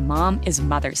get it for Mom is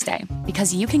Mother's Day,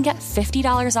 because you can get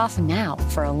 $50 off now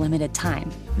for a limited time.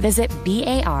 Visit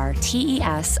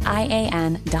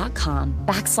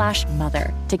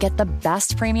BARTESIAN.com/mother to get the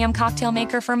best premium cocktail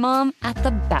maker for Mom at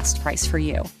the best price for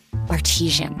you.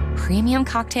 Bartesian, premium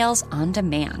cocktails on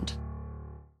demand.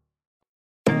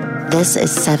 This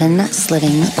is 7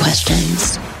 Sliving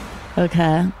Questions.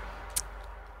 Okay.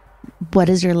 What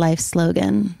is your life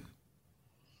slogan?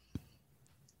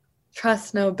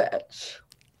 Trust no bitch.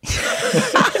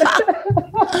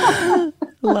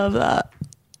 Love that.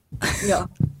 Yeah.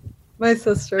 My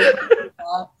sister did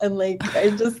that, and like I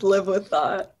just live with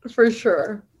that for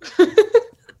sure.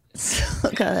 So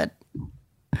good.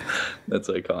 That's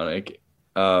iconic.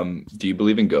 Do you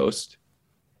believe in ghosts?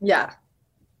 Yeah.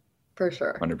 For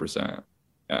sure. 100%.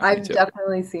 Yeah, I've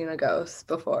definitely seen a ghost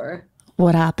before.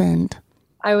 What happened?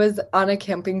 I was on a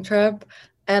camping trip,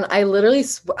 and I literally,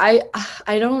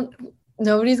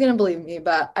 nobody's gonna believe me,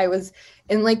 but I was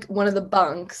in like one of the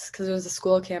bunks because it was a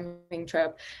school camping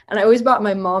trip, and I always brought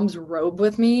my mom's robe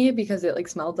with me because it like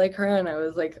smelled like her, and I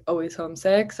was like always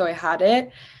homesick, so I had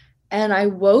it. And I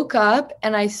woke up,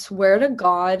 and I swear to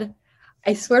God,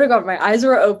 my eyes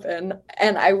were open,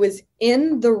 and I was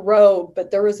in the robe, but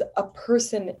there was a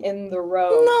person in the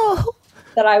robe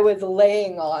that I was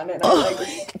laying on, and I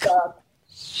like woke up.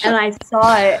 And I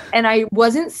saw it, and I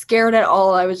wasn't scared at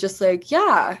all. I was just like,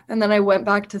 yeah. And then I went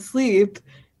back to sleep,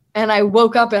 and I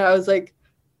woke up, and I was like,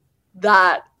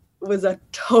 that was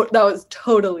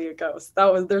totally a ghost.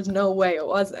 There's no way it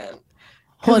wasn't.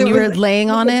 Oh, and you were laying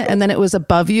on it, and then it was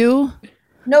above you?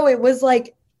 No, it was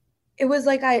like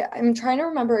I'm trying to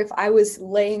remember if I was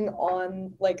laying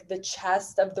on like the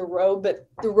chest of the robe, but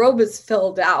the robe is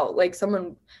filled out, like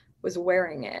someone was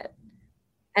wearing it.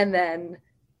 And then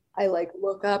I like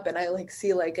look up, and I like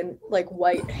see like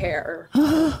white hair,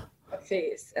 a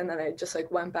face, and then I just like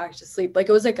went back to sleep. Like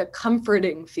it was like a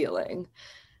comforting feeling,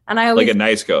 and I always, like a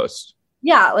nice ghost.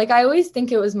 Yeah, like I always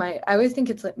think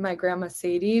it's like my grandma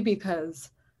Sadie, because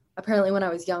apparently when I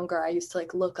was younger, I used to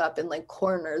like look up in like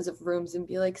corners of rooms and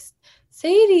be like,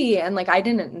 Sadie, and like I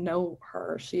didn't know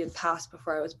her. She had passed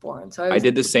before I was born, so I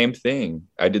did the same thing.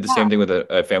 I did the same thing with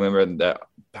a family member that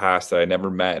passed that I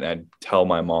never met, and I'd tell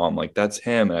my mom like, that's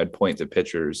him, and I'd point to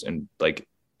pictures, and like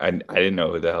I didn't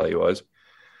know who the hell he was.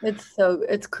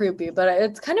 It's creepy, but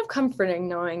it's kind of comforting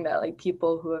knowing that like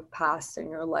people who have passed in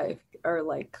your life are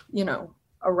like, you know,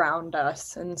 around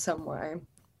us in some way.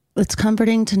 It's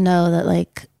comforting to know that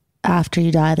like after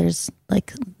you die, there's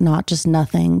like not just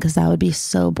nothing, because that would be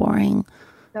so boring.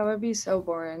 That would be so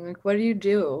boring. Like, what do you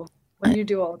do? What do you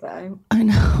do all day? I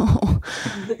know.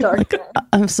 The dark. Like,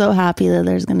 I'm so happy that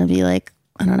there's going to be like,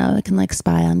 I don't know, I can like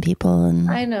spy on people. And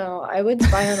I know. I would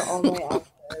spy on all my actors.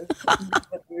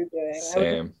 What you're doing.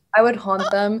 Same. I would haunt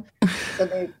them so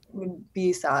they would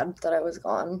be sad that I was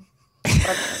gone.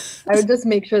 But I would just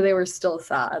make sure they were still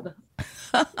sad.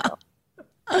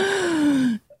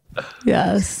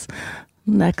 Yes.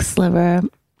 Next sliver.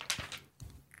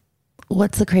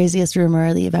 What's the craziest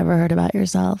rumor that you've ever heard about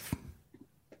yourself?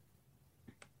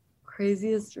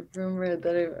 Craziest rumor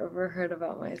that I've ever heard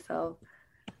about myself.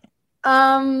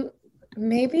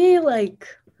 Maybe like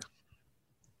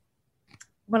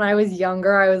when I was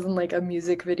younger, I was in like a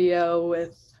music video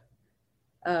with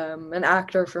an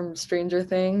actor from Stranger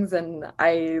Things, and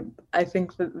I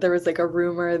think that there was like a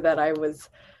rumor that I was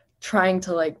trying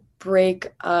to like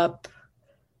break up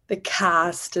the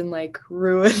cast and like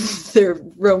ruin their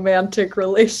romantic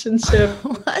relationship.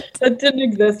 That didn't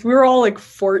exist. We were all like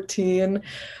 14,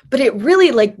 but it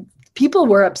really like people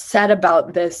were upset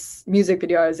about this music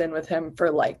video I was in with him for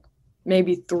like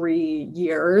maybe 3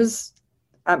 years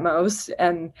at most.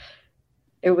 And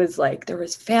it was like there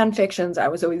was fan fictions. I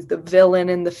was always the villain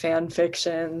in the fan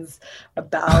fictions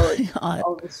about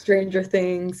all the Stranger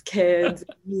Things kids,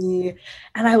 me.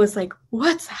 And I was like,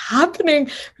 what's happening?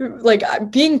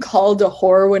 Like being called a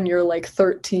whore when you're like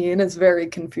 13 is very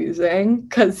confusing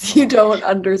because you don't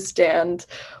understand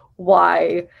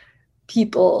why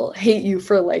people hate you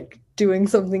for like doing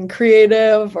something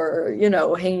creative or, you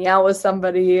know, hanging out with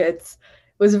somebody. It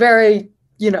was very,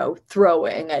 you know,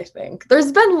 throwing, I think.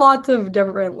 There's been lots of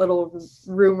different little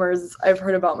rumors I've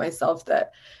heard about myself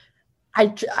that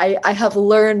I have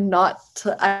learned not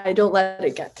to, I don't let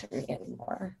it get to me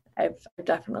anymore. I've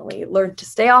definitely learned to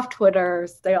stay off Twitter,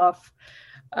 stay off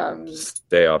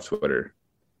Twitter.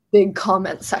 Big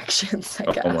comment sections,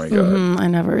 I guess. Oh my God. I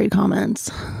never read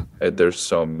comments. They're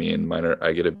so mean.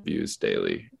 I get abused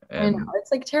daily. And I know,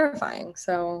 it's like terrifying.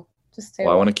 So just stay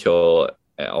I want to kill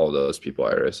all those people,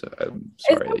 Iris. I'm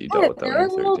sorry that you dealt with them when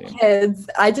you were 13. Kids.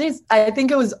 I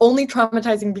think it was only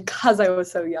traumatizing because I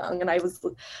was so young and I was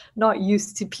not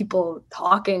used to people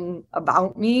talking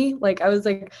about me. Like I was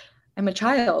like, I'm a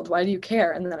child. Why do you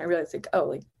care? And then I realized like, oh,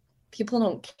 like people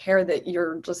don't care that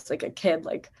you're just like a kid.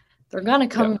 Like they're gonna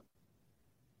come,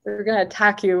 they're gonna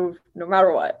attack you no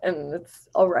matter what, and it's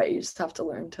all right. You just have to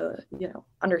learn to, you know,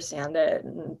 understand it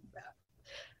and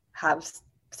have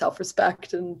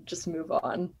self-respect and just move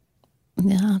on.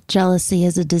 Yeah, jealousy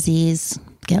is a disease.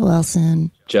 Get well soon.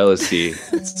 Jealousy,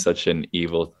 it's such an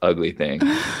evil, ugly thing.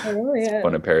 It's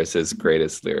one of Paris's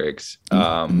greatest lyrics.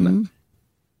 I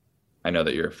know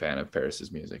that you're a fan of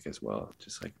Paris's music as well,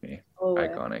 just like me.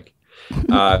 Iconic.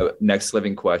 Next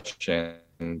living question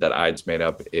that I just made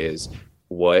up is,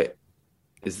 what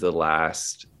is the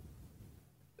last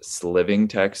living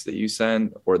text that you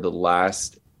sent, or the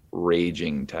last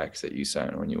raging text that you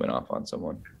sent when you went off on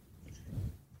someone?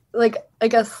 Like, I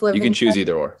guess sliving. You can choose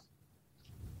either or.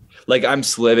 Like, I'm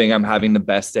sliving, I'm having the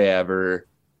best day ever.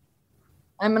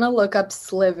 I'm gonna look up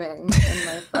sliving in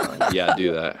my phone. Yeah,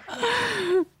 do that.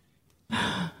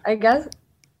 I guess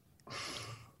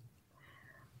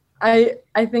I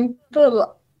think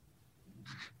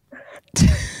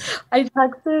I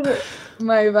texted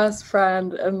my best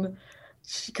friend and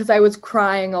because I was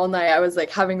crying all night. I was like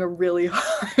having a really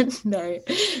hard night.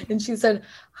 And she said,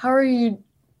 How are you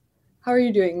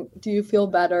doing? Do you feel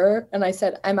better? And I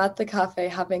said, I'm at the cafe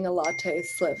having a latte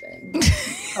sliving.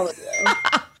 How are you?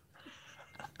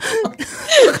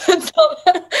 That's all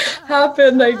that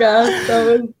happened, I guess. That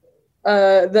was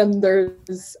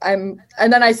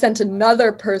then I sent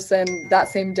another person that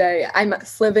same day. I'm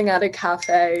sliving at a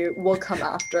cafe. We'll come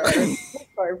after.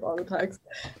 Sorry for all the text.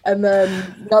 And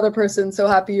then another person. So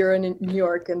happy you're in New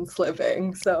York and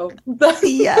sliving. So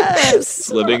yes,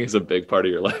 sliving is a big part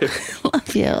of your life.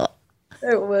 Love you.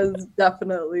 It was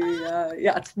definitely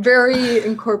it's very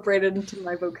incorporated into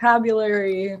my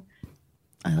vocabulary.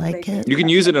 I like it. You can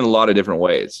use it in a lot of different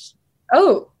ways.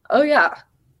 Oh yeah.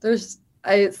 It's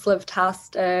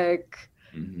slivtastic.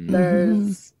 Mm-hmm.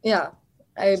 There's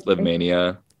Slivmania.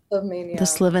 Slivmania. The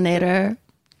Slivinator.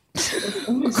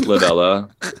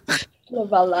 Slivella.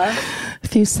 Slivella.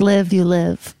 If you sliv, you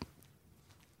live.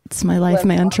 It's my life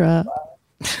mantra.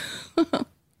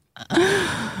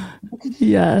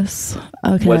 Yes.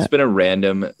 Okay. What's been a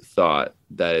random thought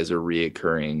that is a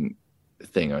reoccurring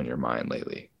thing on your mind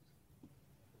lately?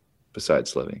 Besides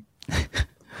sliving.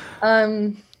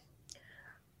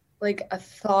 Like a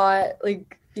thought,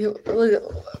 like you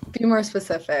be more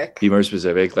specific. Be more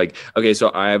specific. Like, okay,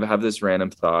 so I have this random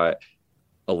thought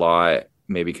a lot,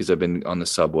 maybe because I've been on the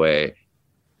subway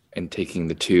and taking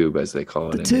the tube, as they call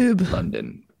it in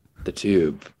London. The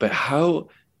tube. But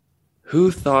who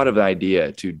thought of the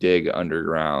idea to dig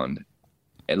underground?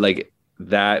 And like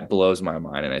that blows my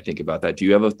mind. And I think about that. Do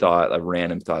you have a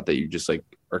random thought that you just like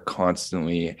are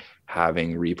constantly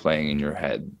having replaying in your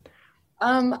head?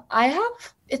 I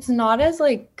have, it's not as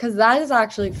like, because that is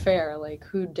actually fair. Like,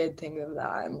 who did think of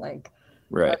that? And like,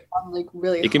 right. I'm like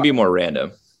really. It can be more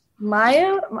random.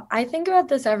 I think about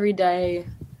this every day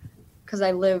because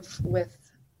I live with.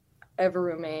 I have a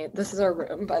roommate. This is our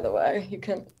room, by the way. You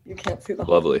can't see the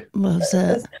whole lovely. Loves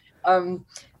it.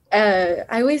 I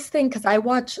always think because I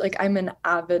watch, like, I'm an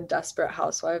avid Desperate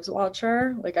Housewives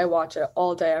watcher. Like, I watch it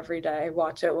all day, every day. I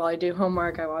watch it while I do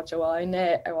homework. I watch it while I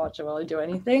knit. I watch it while I do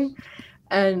anything.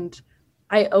 And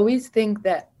I always think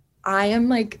that I am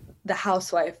like the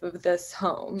housewife of this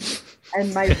home,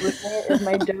 and my roommate is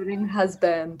my doting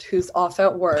husband who's off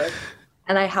at work,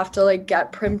 and I have to like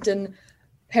get primed and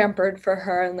pampered for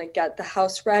her and like get the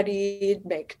house ready,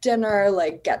 make dinner,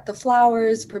 like get the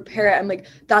flowers, prepare it. I'm like,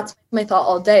 that's my thought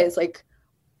all day is like,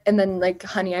 and then like,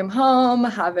 honey, I'm home,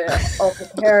 have it all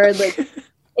prepared. Like,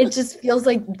 it just feels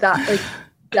like that, like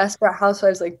Desperate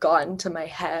Housewives like got into my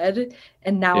head,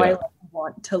 and now I like,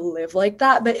 want to live like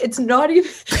that, but it's not even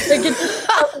like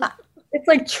it's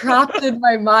like trapped in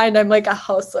my mind. I'm like a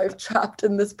housewife trapped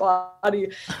in this body.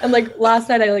 And like last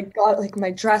night I like got like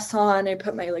my dress on, I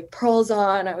put my like pearls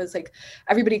on, I was like,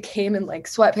 everybody came in like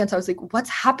sweatpants. I was like, what's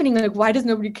happening? Like, why does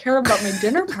nobody care about my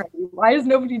dinner party? Why is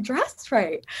nobody dressed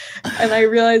right? And I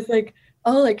realized like,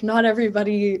 oh, like not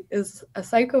everybody is a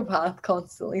psychopath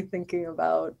constantly thinking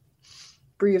about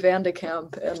Brie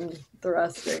Vandekamp and the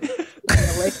rest of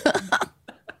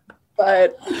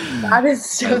but that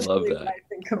is just what I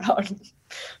think about.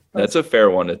 That's a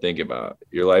fair one to think about.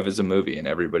 Your life is a movie and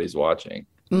everybody's watching.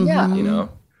 Yeah, you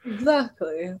know,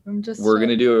 exactly. We're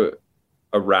gonna do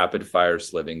a rapid fire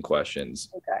sliving questions.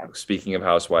 Okay. Speaking of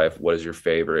housewife, what is your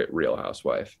favorite Real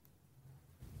Housewife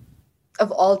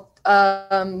of all?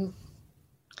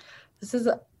 This is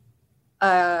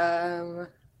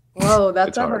whoa,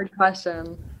 that's a hard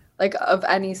question. Like of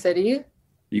any city?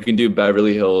 You can do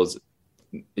Beverly Hills.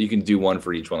 You can do one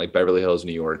for each one, like Beverly Hills,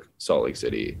 New York, Salt Lake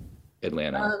City,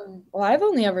 Atlanta. Well, I've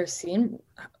only ever seen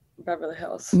Beverly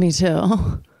Hills. Me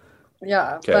too.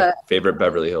 Yeah. Okay. But favorite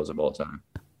Beverly Hills of all time?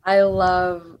 I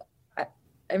love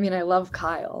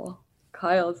Kyle.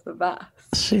 Kyle's the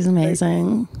best. She's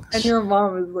amazing. And your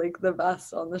mom is like the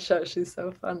best on the show. She's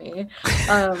so funny.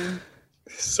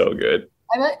 So good.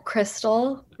 I met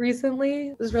Crystal recently.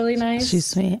 It was really nice. She's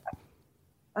sweet.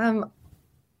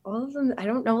 All of them, I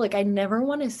don't know. Like, I never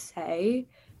want to say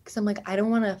because I'm like, I don't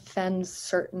want to offend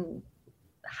certain.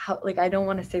 I don't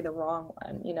want to say the wrong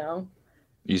one. You know.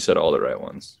 You said all the right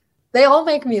ones. They all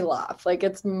make me laugh. Like,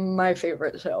 it's my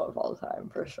favorite show of all time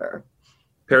for sure.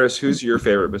 Paris, who's your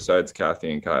favorite besides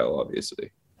Kathy and Kyle? Obviously.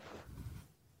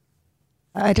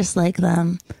 I just like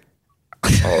them.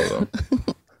 All of them.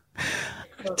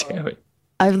 Damn it.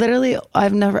 I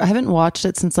haven't watched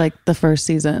it since like the first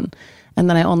season. And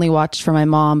then I only watched for my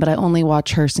mom, but I only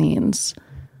watch her scenes.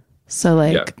 So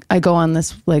like I go on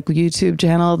this like YouTube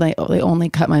channel, they only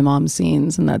cut my mom's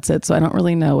scenes and that's it. So I don't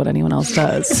really know what anyone else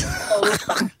does.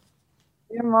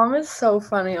 Your mom is so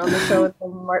funny on the show with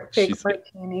the fake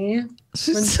martini.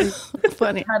 She's so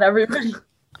funny. Had everybody.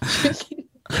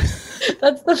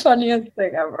 That's the funniest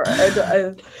thing ever.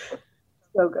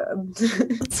 So good.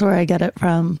 That's where I get it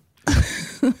from.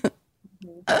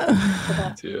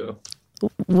 Too.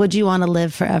 Would you want to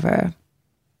live forever?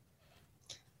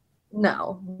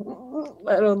 No,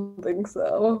 I don't think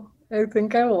so. I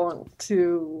think I want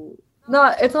to.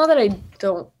 It's not that I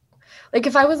don't. Like,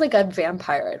 if I was like a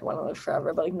vampire, I'd want to live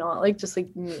forever, but like not like just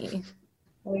like me.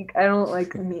 Like, I don't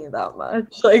like me that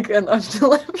much, like enough to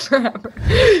live forever.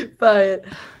 But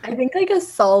I think like a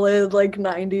solid like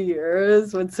 90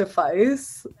 years would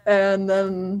suffice, and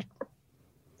then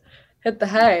hit the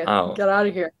hay, get out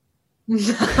of here.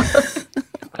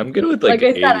 I'm good with like I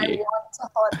 80. said, I want to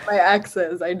haunt my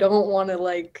exes. I don't want to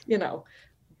like,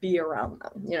 be around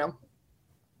them,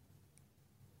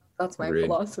 That's my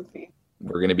philosophy.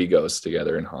 We're going to be ghosts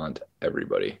together and haunt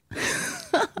everybody.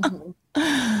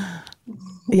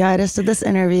 Yeah, I just did this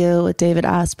interview with David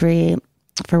Asprey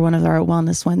for one of our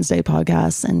Wellness Wednesday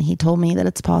podcasts, and he told me that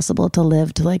it's possible to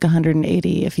live to like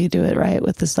 180 if you do it right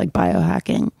with this like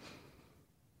biohacking.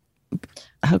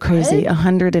 How crazy,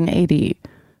 180.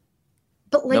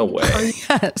 But like, no way. Are you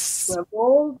Yes.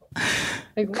 swiveled?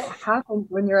 Like, what happens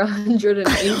when you're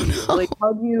 180? Like,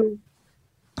 how do you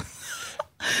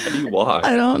walk?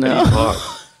 I don't know. How do you talk?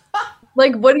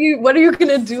 Like, what are you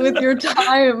gonna do with your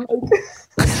time?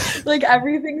 Like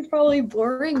everything's probably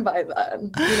boring by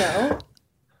then,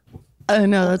 I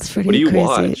know, that's pretty What do you crazy.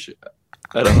 watch?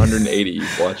 At 180,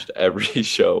 you've watched every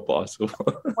show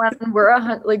possible. When we're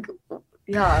like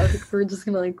we're just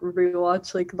gonna like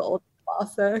rewatch like the old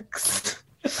classics.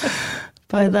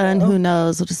 By then, who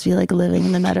knows? We'll just be like living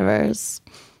in the metaverse.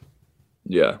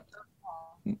 Yeah.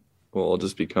 Well, I'll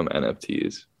just become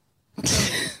NFTs.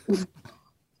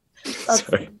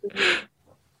 Sorry.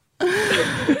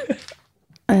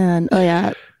 And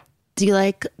do you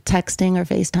like texting or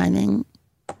FaceTiming?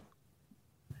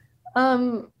 I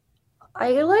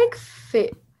like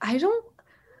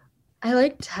I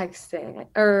like texting,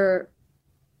 or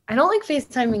I don't like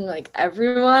FaceTiming like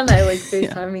everyone. I like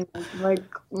FaceTiming like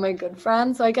my good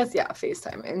friends. So I guess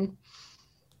FaceTiming.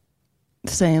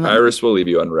 Same. Iris will leave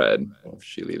you on red. If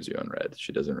she leaves you on red,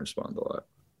 she doesn't respond a lot.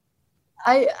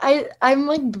 I'm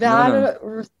like bad at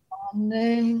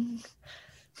responding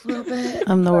a little bit.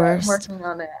 I'm the worst. I'm working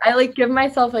on it. I like give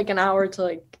myself like an hour to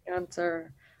like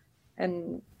answer,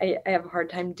 and I have a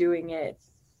hard time doing it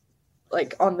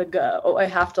like on the go. I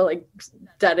have to like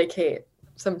dedicate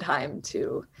some time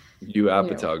to. You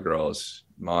Apatow girls,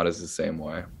 Maud is the same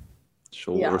way.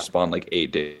 She'll respond like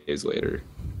 8 days later.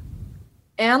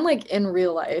 And like in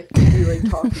real life, we like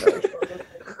talk about it.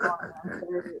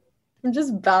 I'm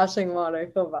just bashing Maud. I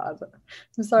feel bad.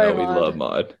 I'm sorry, No, we Maud. love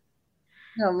Maud.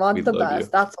 No, Maud's We the love best.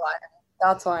 you.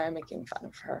 That's why I'm making fun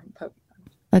of her.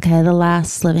 Okay, the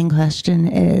last living question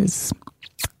is,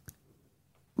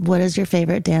 what is your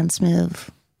favorite dance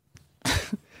move?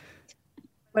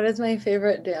 What is my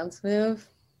favorite dance move?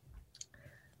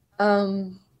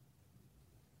 I'm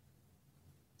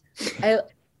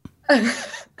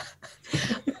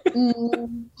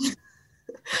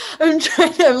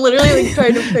literally like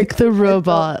trying to pick the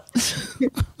robot.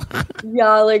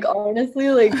 Yeah, like honestly,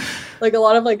 like a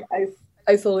lot of like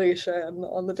isolation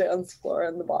on the dance floor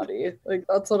and the body. Like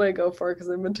that's what I go for because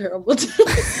I'm a terrible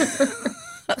dancer.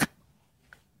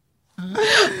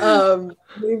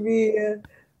 Maybe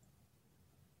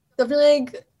definitely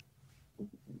like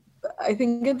I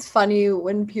think it's funny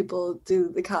when people do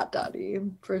the cat daddy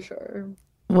for sure.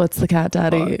 What's the cat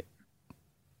daddy?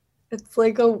 It's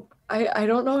like I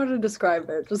don't know how to describe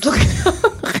it. Just look it up.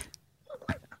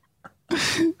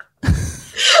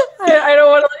 I don't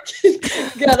want to like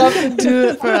get up and do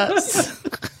it for us.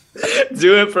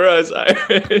 Do it for us,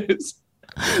 Iris.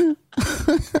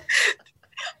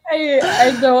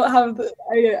 I don't have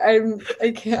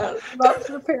I can't. I'm not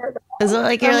prepared. Is it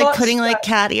like you're like putting like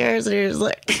cat ears or you're just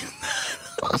like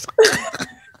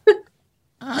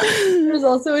There's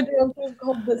also a dance move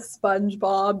called the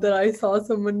SpongeBob that I saw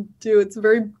someone do. It's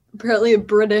apparently a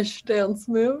British dance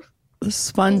move. The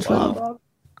SpongeBob.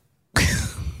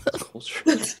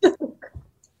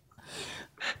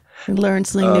 We learn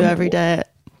something new every day.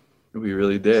 We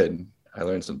really did. I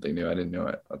learned something new. I didn't know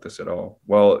about this at all.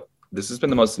 Well, This has been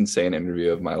the most insane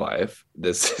interview of my life.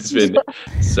 This has been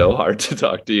so hard to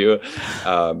talk to you.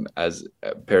 As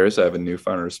Paris, I have a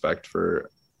newfound respect for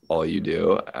all you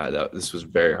do. This was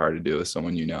very hard to do with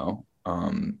someone you know.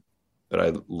 But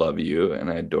I love you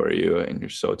and I adore you, and you're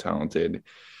so talented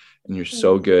and you're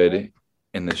so good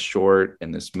in this short,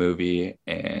 in this movie,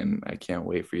 and I can't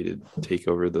wait for you to take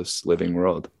over this living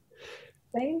world.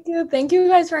 Thank you. Thank you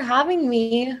guys for having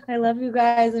me. I love you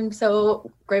guys. I'm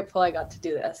so grateful I got to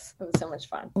do this. It was so much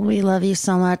fun. We love you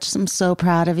so much. I'm so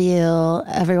proud of you.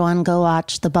 Everyone go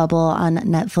watch The Bubble on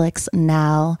Netflix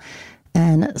now.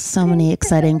 And so many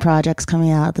exciting projects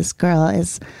coming out. This girl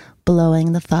is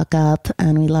blowing the fuck up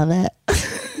and we love it.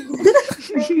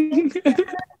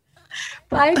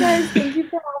 Bye guys. Thank you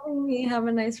for having me. Have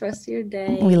a nice rest of your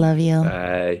day. We love you.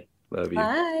 Bye. Love you.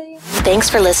 Bye. Thanks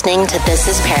for listening to This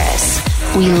is Paris.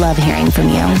 We love hearing from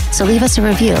you. So leave us a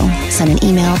review. Send an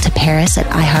email to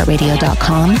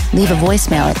paris@iheartradio.com. Leave a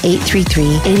voicemail at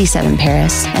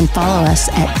 833-87-PARIS. And follow us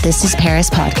at This is Paris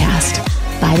Podcast.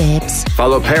 Bye, babes.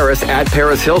 Follow Paris at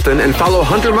Paris Hilton and follow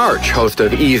Hunter March, host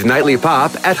of E's Nightly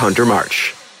Pop, at Hunter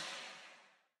March.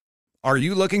 Are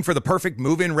you looking for the perfect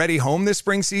move-in ready home this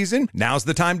spring season? Now's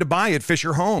the time to buy at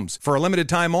Fisher Homes. For a limited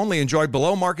time only, enjoy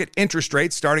below-market interest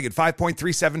rates starting at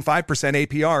 5.375%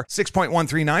 APR,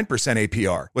 6.139%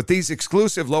 APR. With these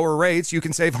exclusive lower rates, you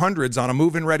can save hundreds on a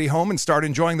move-in ready home and start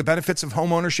enjoying the benefits of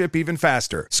home ownership even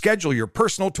faster. Schedule your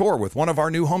personal tour with one of our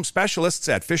new home specialists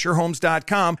at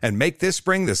FisherHomes.com and make this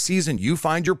spring the season you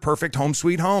find your perfect home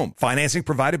sweet home. Financing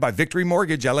provided by Victory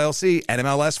Mortgage, LLC,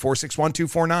 NMLS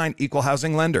 461249, Equal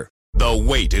Housing Lender. The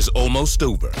wait is almost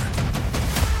over.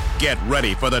 Get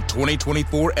ready for the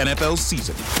 2024 NFL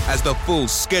season as the full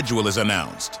schedule is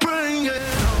announced.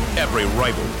 Every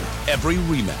rivalry, every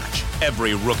rematch,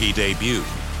 every rookie debut,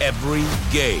 every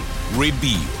game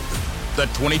revealed. The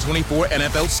 2024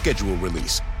 NFL schedule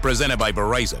release, presented by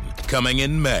Verizon, coming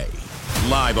in May.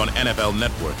 Live on NFL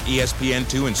Network,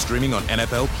 ESPN2, and streaming on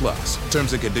NFL Plus.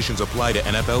 Terms and conditions apply to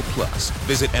NFL Plus.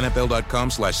 Visit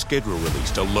NFL.com/schedule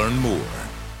release to learn more.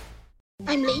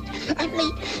 I'm late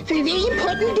for a very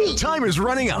important date. Time is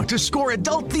running out to score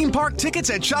adult theme park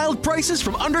tickets at child prices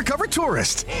from Undercover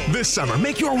Tourist. This summer,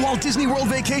 make your Walt Disney World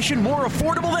vacation more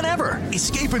affordable than ever.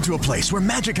 Escape into a place where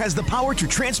magic has the power to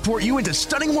transport you into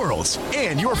stunning worlds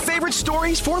and your favorite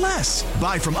stories for less.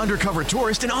 Buy from Undercover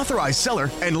Tourist, an authorized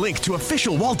seller, and link to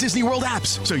official Walt Disney World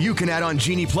apps so you can add on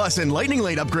Genie Plus and Lightning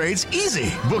Lane upgrades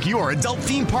easy. Book your adult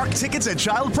theme park tickets at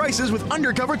child prices with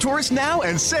Undercover Tourist now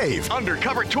and save.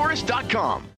 UndercoverTourist.com.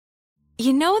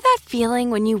 You know that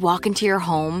feeling when you walk into your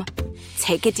home,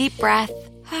 take a deep breath,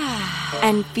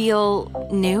 and feel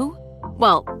new?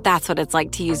 Well, that's what it's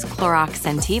like to use Clorox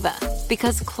Scentiva.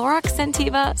 Because Clorox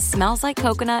Scentiva smells like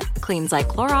coconut, cleans like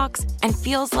Clorox, and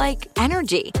feels like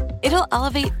energy. It'll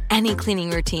elevate any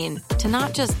cleaning routine to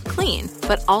not just clean,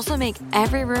 but also make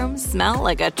every room smell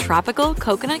like a tropical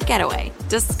coconut getaway.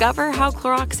 Discover how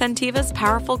Clorox Scentiva's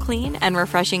powerful clean and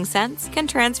refreshing scents can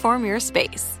transform your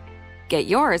space. Get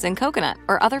yours in coconut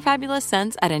or other fabulous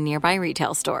scents at a nearby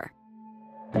retail store.